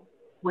honorable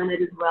when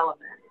it is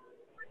relevant.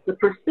 The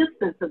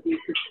persistence of these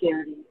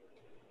disparities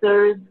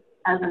serves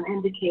as an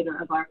indicator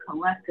of our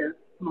collective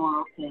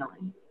moral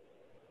failing.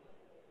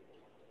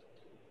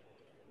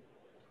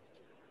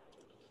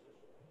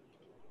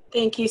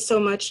 Thank you so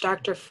much,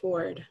 Dr.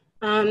 Ford.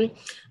 I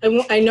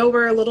know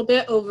we're a little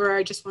bit over.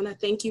 I just want to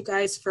thank you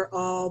guys for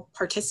all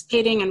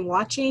participating and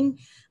watching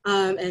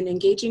and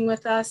engaging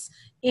with us.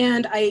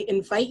 And I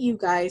invite you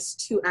guys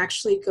to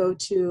actually go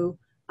to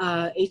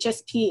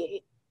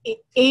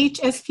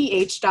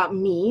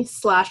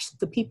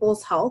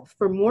hsph.me/thepeopleshealth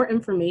for more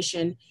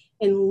information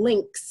and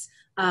links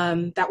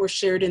that were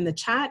shared in the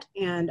chat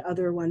and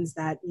other ones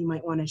that you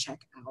might want to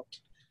check out.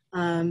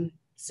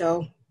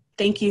 So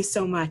thank you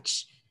so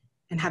much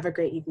and have a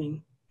great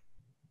evening.